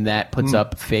phone, and that puts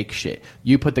up fake shit.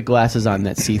 You put the glasses on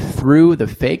that see through the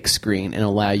fake screen and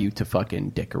allow you to fucking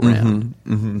dick around.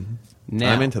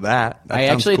 Now, I'm into that. I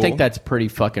actually think that's pretty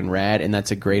fucking rad, and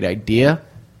that's a great idea.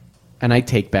 And I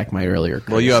take back my earlier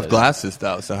criticism. Well, you have glasses,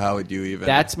 though, so how would you even...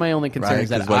 That's my only concern, right? is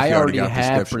that What if I you already got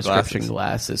have prescription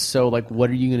glasses. So, like, what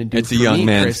are you going to do It's for a young me,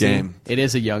 man's Chrissy? game. It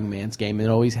is a young man's game. It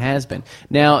always has been.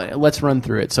 Now, let's run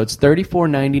through it. So, it's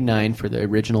 $34.99 for the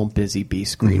original Busy Bee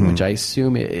screen, which I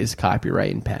assume is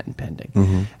copyright and patent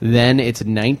pending. Then it's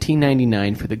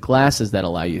 $19.99 for the glasses that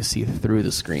allow you to see through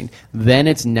the screen. Then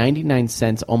it's 99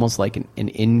 cents, almost like an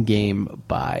in-game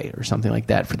buy or something like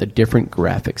that, for the different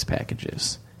graphics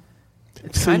packages.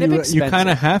 It's kind of expensive. You kind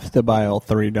of have to buy all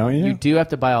three, don't you? You do have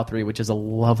to buy all three, which is a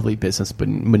lovely business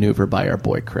maneuver by our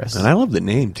boy Chris. And I love the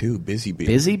name, too, Busy Bee.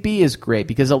 Busy Bee is great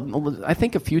because I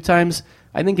think a few times,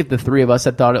 I think if the three of us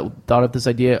had thought of this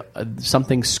idea,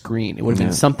 something screen, it would have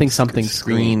been something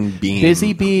Screen beam.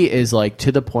 Busy Bee is like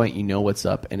to the point, you know what's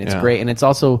up, and it's great. And it's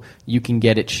also, you can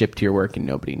get it shipped to your work and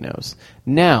nobody knows.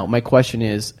 Now, my question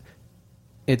is,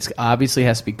 it obviously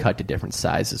has to be cut to different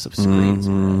sizes of screens.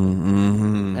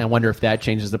 And I wonder if that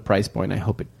changes the price point. I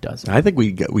hope it doesn't. I think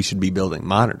we should be building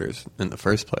monitors in the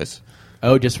first place.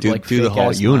 Oh, just for like do the whole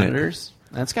fake-ass unit. monitors?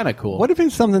 That's kind of cool. What if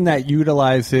it's something that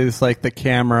utilizes like the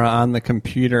camera on the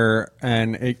computer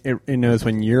and it knows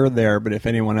when you're there, but if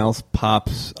anyone else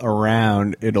pops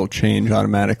around, it'll change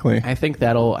automatically? I think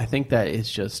that is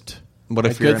just... What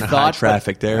if a you're good in a thought,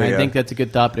 high-trafficked area? I think that's a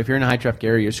good thought, but if you're in a high-traffic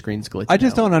area, your screen's glitching I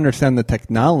just out. don't understand the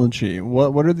technology.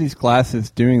 What are these glasses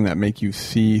doing that make you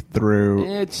see through?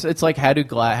 It's like how do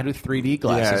 3D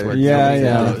glasses work? Yeah, Nobody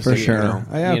knows. for So,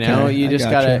 sure. You just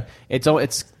gotcha.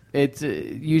 gotta. It's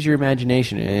use your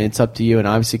imagination, and it's up to you. And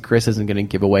obviously, Chris isn't going to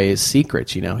give away his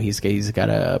secrets. You know, he's got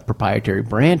a proprietary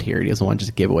brand here. He doesn't want to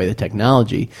just give away the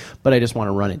technology. But I just want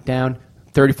to run it down.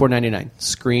 $34.99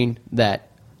 screen that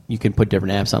you can put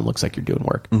different apps on. Looks like you're doing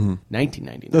work.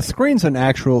 $19.99. The screen's an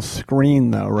actual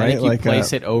screen, though, right? I think you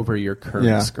place it over your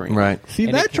current screen. Right. See,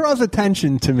 And that draws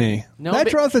attention to me. No, that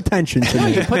but- draws attention to No,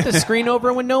 me. you put the screen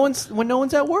over when no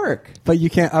one's at work. But you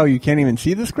can't. Oh, you can't even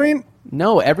see the screen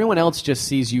No, everyone else just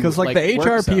sees you. because, like the work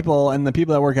HR stuff. people and the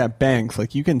people that work at banks,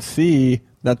 like you can see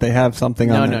that they have something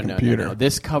on their computer. No.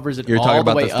 This covers it You're all talking the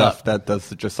about way the stuff up. that does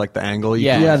just like the angle?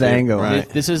 Yeah, Yeah, the angle. Right.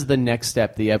 This is the next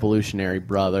step, the evolutionary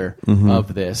brother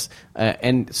of this.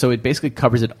 And so it basically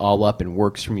covers it all up and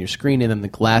works from your screen, and then the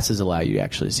glasses allow you to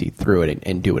actually see through it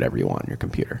and do whatever you want on your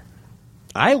computer.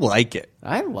 I like it.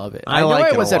 I love it. I know like I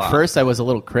it was a at lot. first. I was a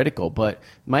little critical, but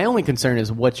my only concern is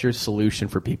what's your solution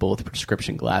for people with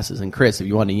prescription glasses? And Chris, if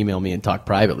you want to email me and talk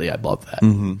privately, I'd love that.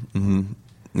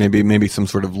 Maybe some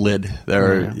sort of lid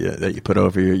there that you put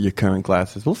over your current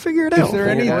glasses. We'll figure it out. there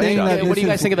anything that What do you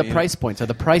guys this think of is- the price points? Are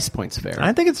the price points fair?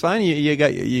 I think it's fine. You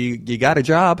got a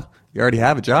job. You already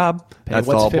have a job. That's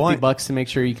the What's whole $50 point. to make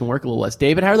sure you can work a little less?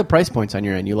 David, how are the price points on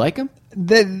your end? You like them?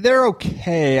 They're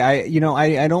okay.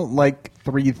 I don't like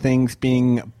three things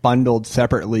being bundled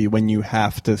separately when you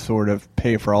have to sort of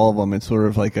pay for all of them. It's sort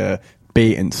of like a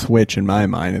bait and switch in my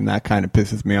mind, and that kind of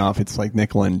pisses me off. It's like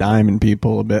nickel and dime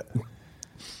people a bit.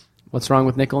 What's wrong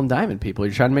with nickel and diamond people?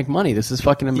 You're trying to make money. This is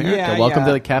fucking America. Yeah, Welcome yeah.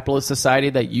 to the capitalist society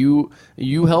that you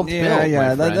helped build. my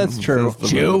friend. That's true.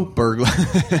 Joe burglar.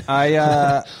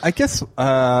 I guess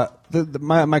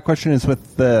my question is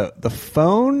with the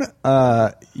phone.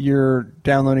 You're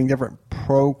downloading different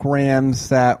programs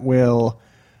that will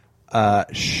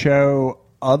show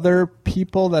other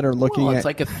people that are looking Well, at. it's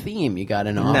like a theme. You got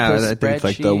an No, office I think it's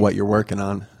like spreadsheet. what you're working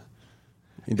on.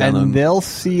 You download- and they'll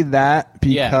see that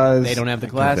because they don't have the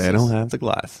glasses. They don't have the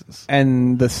glasses.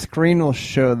 and the screen will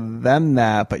show them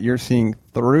that, but you're seeing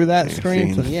through that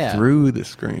screen. Seeing Yeah. through the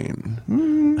screen.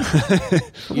 You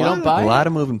don't buy A it? lot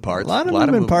of moving parts. A lot of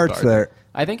moving parts there.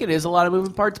 I think it is a lot of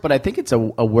moving parts, but I think it's a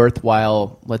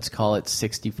worthwhile, let's call it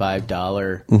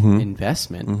 $65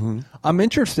 investment. I'm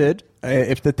interested.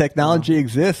 If the technology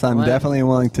exists, I'm Well, definitely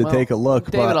willing to well, take a look.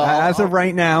 David, but as of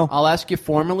right now, I'll ask you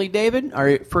formally, David.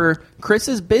 For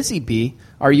Chris's Busy Bee,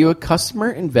 are you a customer,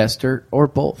 investor, or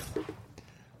both?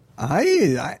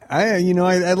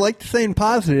 I like to say in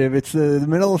positive. It's the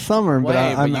middle of summer,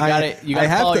 but you gotta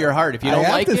follow your heart. If you don't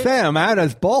like it, I have to say I'm out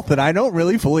as both, and I don't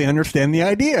really fully understand the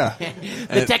idea.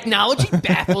 The technology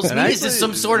baffles me. Is this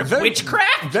some sort of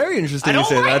witchcraft? Very interesting you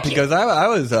say that because I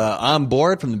was on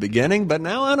board from the beginning, but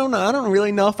now I don't know. I don't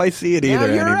really know if I see it either.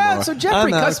 Now you're anymore. out. So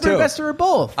Jeffrey, customer, investor, or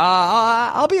both?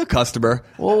 I'll be a customer.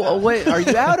 Well, wait, are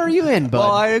you out or are you in, bud?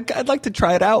 Well, I'd like to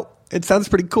try it out. It sounds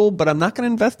pretty cool, but I'm not going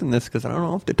to invest in this because I don't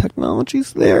know if the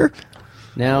technology's there.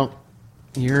 Now,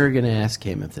 you're going to ask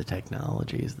him if the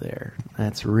technology is there.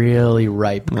 That's really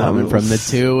ripe coming from the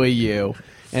two of you.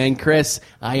 And Chris,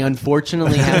 I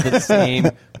unfortunately have the same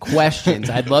questions.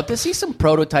 I'd love to see some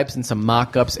prototypes and some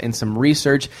mock-ups and some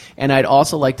research, and I'd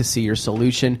also like to see your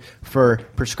solution for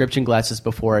prescription glasses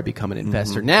before I become an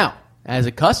investor. Now, as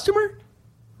a customer,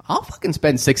 I'll fucking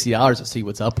spend $60 to see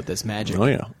what's up with this magic. Oh,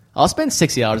 yeah. I'll spend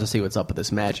 $60 to see what's up with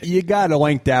this magic. You got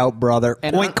oinked out, brother.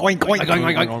 And oink, oink, oink,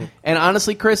 oink, oink, oink. And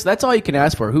honestly, Chris, that's all you can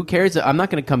ask for. Who cares? I'm not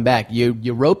going to come back. You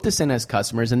roped us in as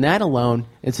customers, and that alone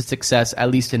is a success,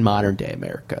 at least in modern-day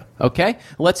America. Okay?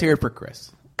 Let's hear it for Chris.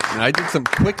 And I did some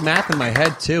quick math in my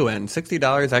head, too, and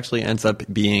 $60 actually ends up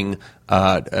being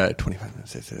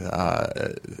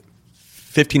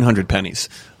 1,500 pennies,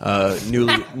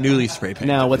 newly spray painted.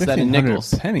 Now, what's that in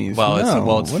nickels? Pennies? Well,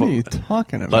 no. it's what are you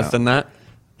talking about? less than that?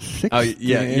 Oh,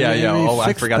 yeah. Oh,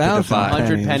 I forgot to divide.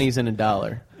 100 pennies and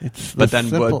 $1. It's But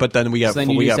then we got So then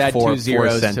you just add 2 4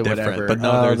 zeros cent to different. whatever. But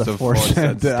no, there's the a 4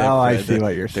 cents different. Oh, I see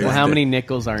what you're saying. Well, how many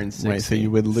nickels are in 60? Wait, so you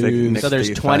would lose. So there's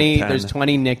 60, 20. 10, There's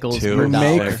 20 nickels two, per You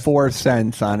dollar. make 4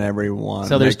 cents on every one.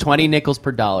 So there's 20 nickels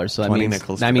per dollar. So that 20 means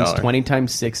nickels that per means dollar. 20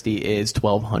 times 60 is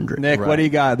 1,200. Nick, what do you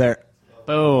got there?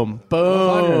 Boom,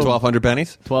 1,200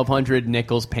 pennies? 1,200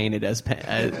 nickels painted as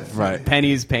Right.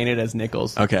 pennies painted as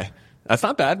nickels. Okay. That's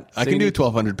not bad. I can do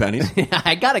 1,200 pennies.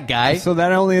 I got a guy. So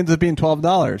that only ends up being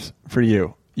 $12 for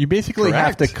you. You basically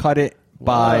have Correct. to cut it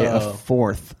by Whoa. a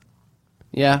fourth.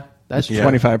 Yeah, that's true.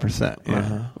 25%.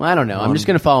 Yeah. Well, I don't know. I'm just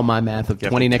going to follow my math of You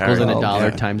have 20 to nickels and carry-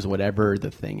 $1 yeah. times whatever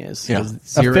the thing is. Yeah.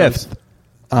 So A zeros. fifth,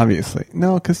 obviously.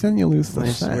 No, because then you lose the I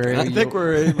cent. swear, I think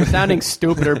we're sounding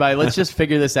stupider by. Let's just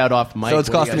figure this out off mic. So it's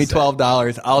What do you costing me guys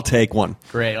say? $12. I'll take one.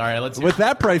 Great. All right, let's. With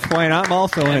that price point, I'm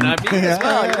also in. And I mean, as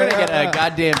well, you're gonna get a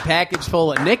goddamn package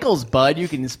full of nickels, bud. You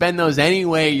can spend those any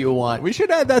way you want. We should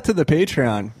add that to the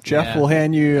Patreon. Jeff Yeah. will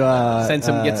hand you Get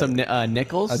some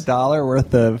nickels. $1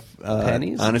 worth of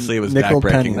pennies. Honestly, it was Nickel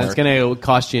backbreaking pennies. work. That's going to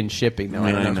cost you in shipping, though.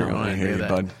 I don't know if you're I going to hear do you, that.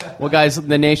 bud. Well, guys,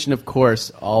 the nation, of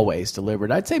course, always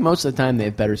delivered. I'd say most of the time they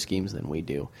have better schemes than we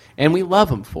do, and we love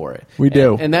them for it. We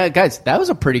do. And that, guys, that was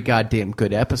a pretty goddamn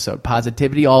good episode.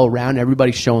 Positivity all around.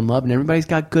 Everybody's showing love, and everybody's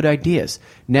got good ideas.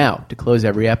 Now, to close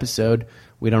every episode,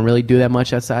 we don't really do that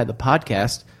much outside the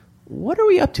podcast. What are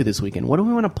we up to this weekend? What do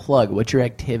we want to plug? What's your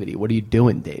activity? What are you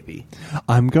doing, Davey?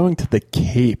 I'm going to the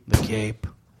Cape. The Cape.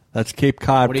 That's Cape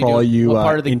Cod What are for you all doing? you What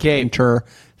part of the Cape?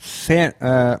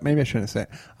 maybe I shouldn't say.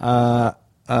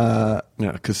 Yeah,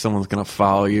 because someone's going to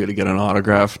follow you to get an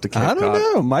autograph to Cape I don't Cod.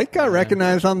 know. Mike got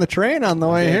recognized on the train on the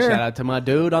way Yeah, here. shout out to my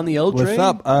dude on the old What's train.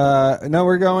 up? No,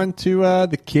 we're going to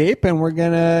the Cape, and we're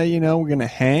gonna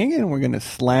hang, and we're gonna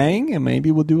slang, and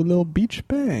maybe we'll do a little beach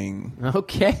bang.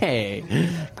 Okay.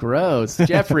 Gross.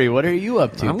 Jeffrey, what are you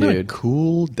up to, I'm going to dude?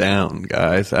 cool down,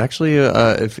 guys. Actually,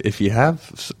 if you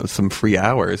have some free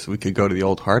hours, we could go to the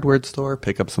old hardware store,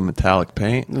 pick up some metallic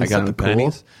paint. I got sound the cool.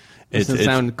 pennies. Doesn't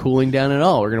sound cooling down at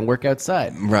all. We're going to work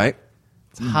outside. Right.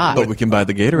 It's hot. But we can buy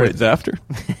the Gatorades after.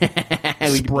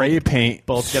 Spray paint,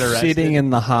 both get arrested. sitting in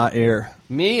the hot air.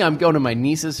 Me, I'm going to my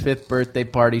niece's 5th birthday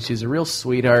party. She's a real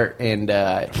sweetheart, and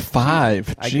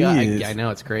 5. Jeez. I know,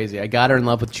 it's crazy. I got her in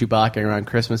love with Chewbacca around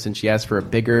Christmas, and she asked for a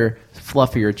bigger,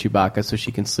 fluffier Chewbacca so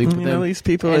she can sleep with him. These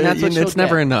people, and that's what she'll it's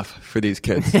never get. enough for these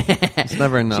kids. It's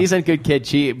never enough. She's a good kid.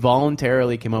 She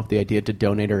voluntarily came up with the idea to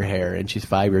donate her hair, and she's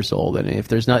 5 years old. And if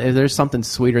there's something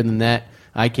sweeter than that,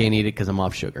 I can't eat it because I'm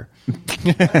off sugar.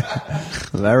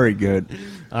 Very good.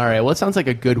 All right. Well, it sounds like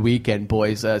a good weekend,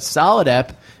 boys. Solid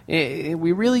ep.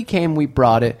 We really came. We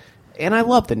brought it. And I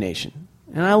love the nation.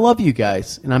 And I love you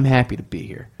guys. And I'm happy to be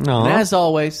here. Aw. And as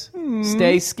always,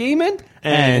 stay scheming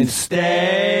And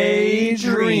stay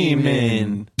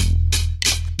dreaming.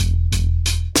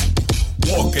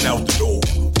 Walking out the door,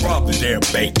 robbing their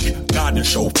bank, got the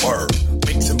chauffeur,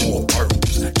 mixing more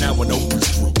pearls. Now an open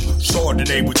screw,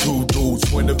 Chardonnay with 2 dudes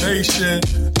for innovation.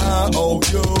 I owe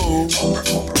you.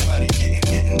 Oprah money,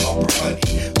 getting Oprah money,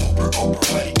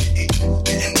 Oprah money,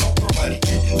 getting Oprah money,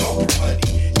 getting Oprah money,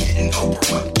 getting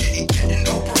Oprah money, getting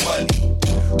Oprah money,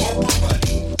 Oprah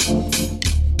money.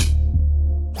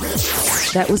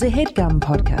 That was a HeadGum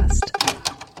podcast.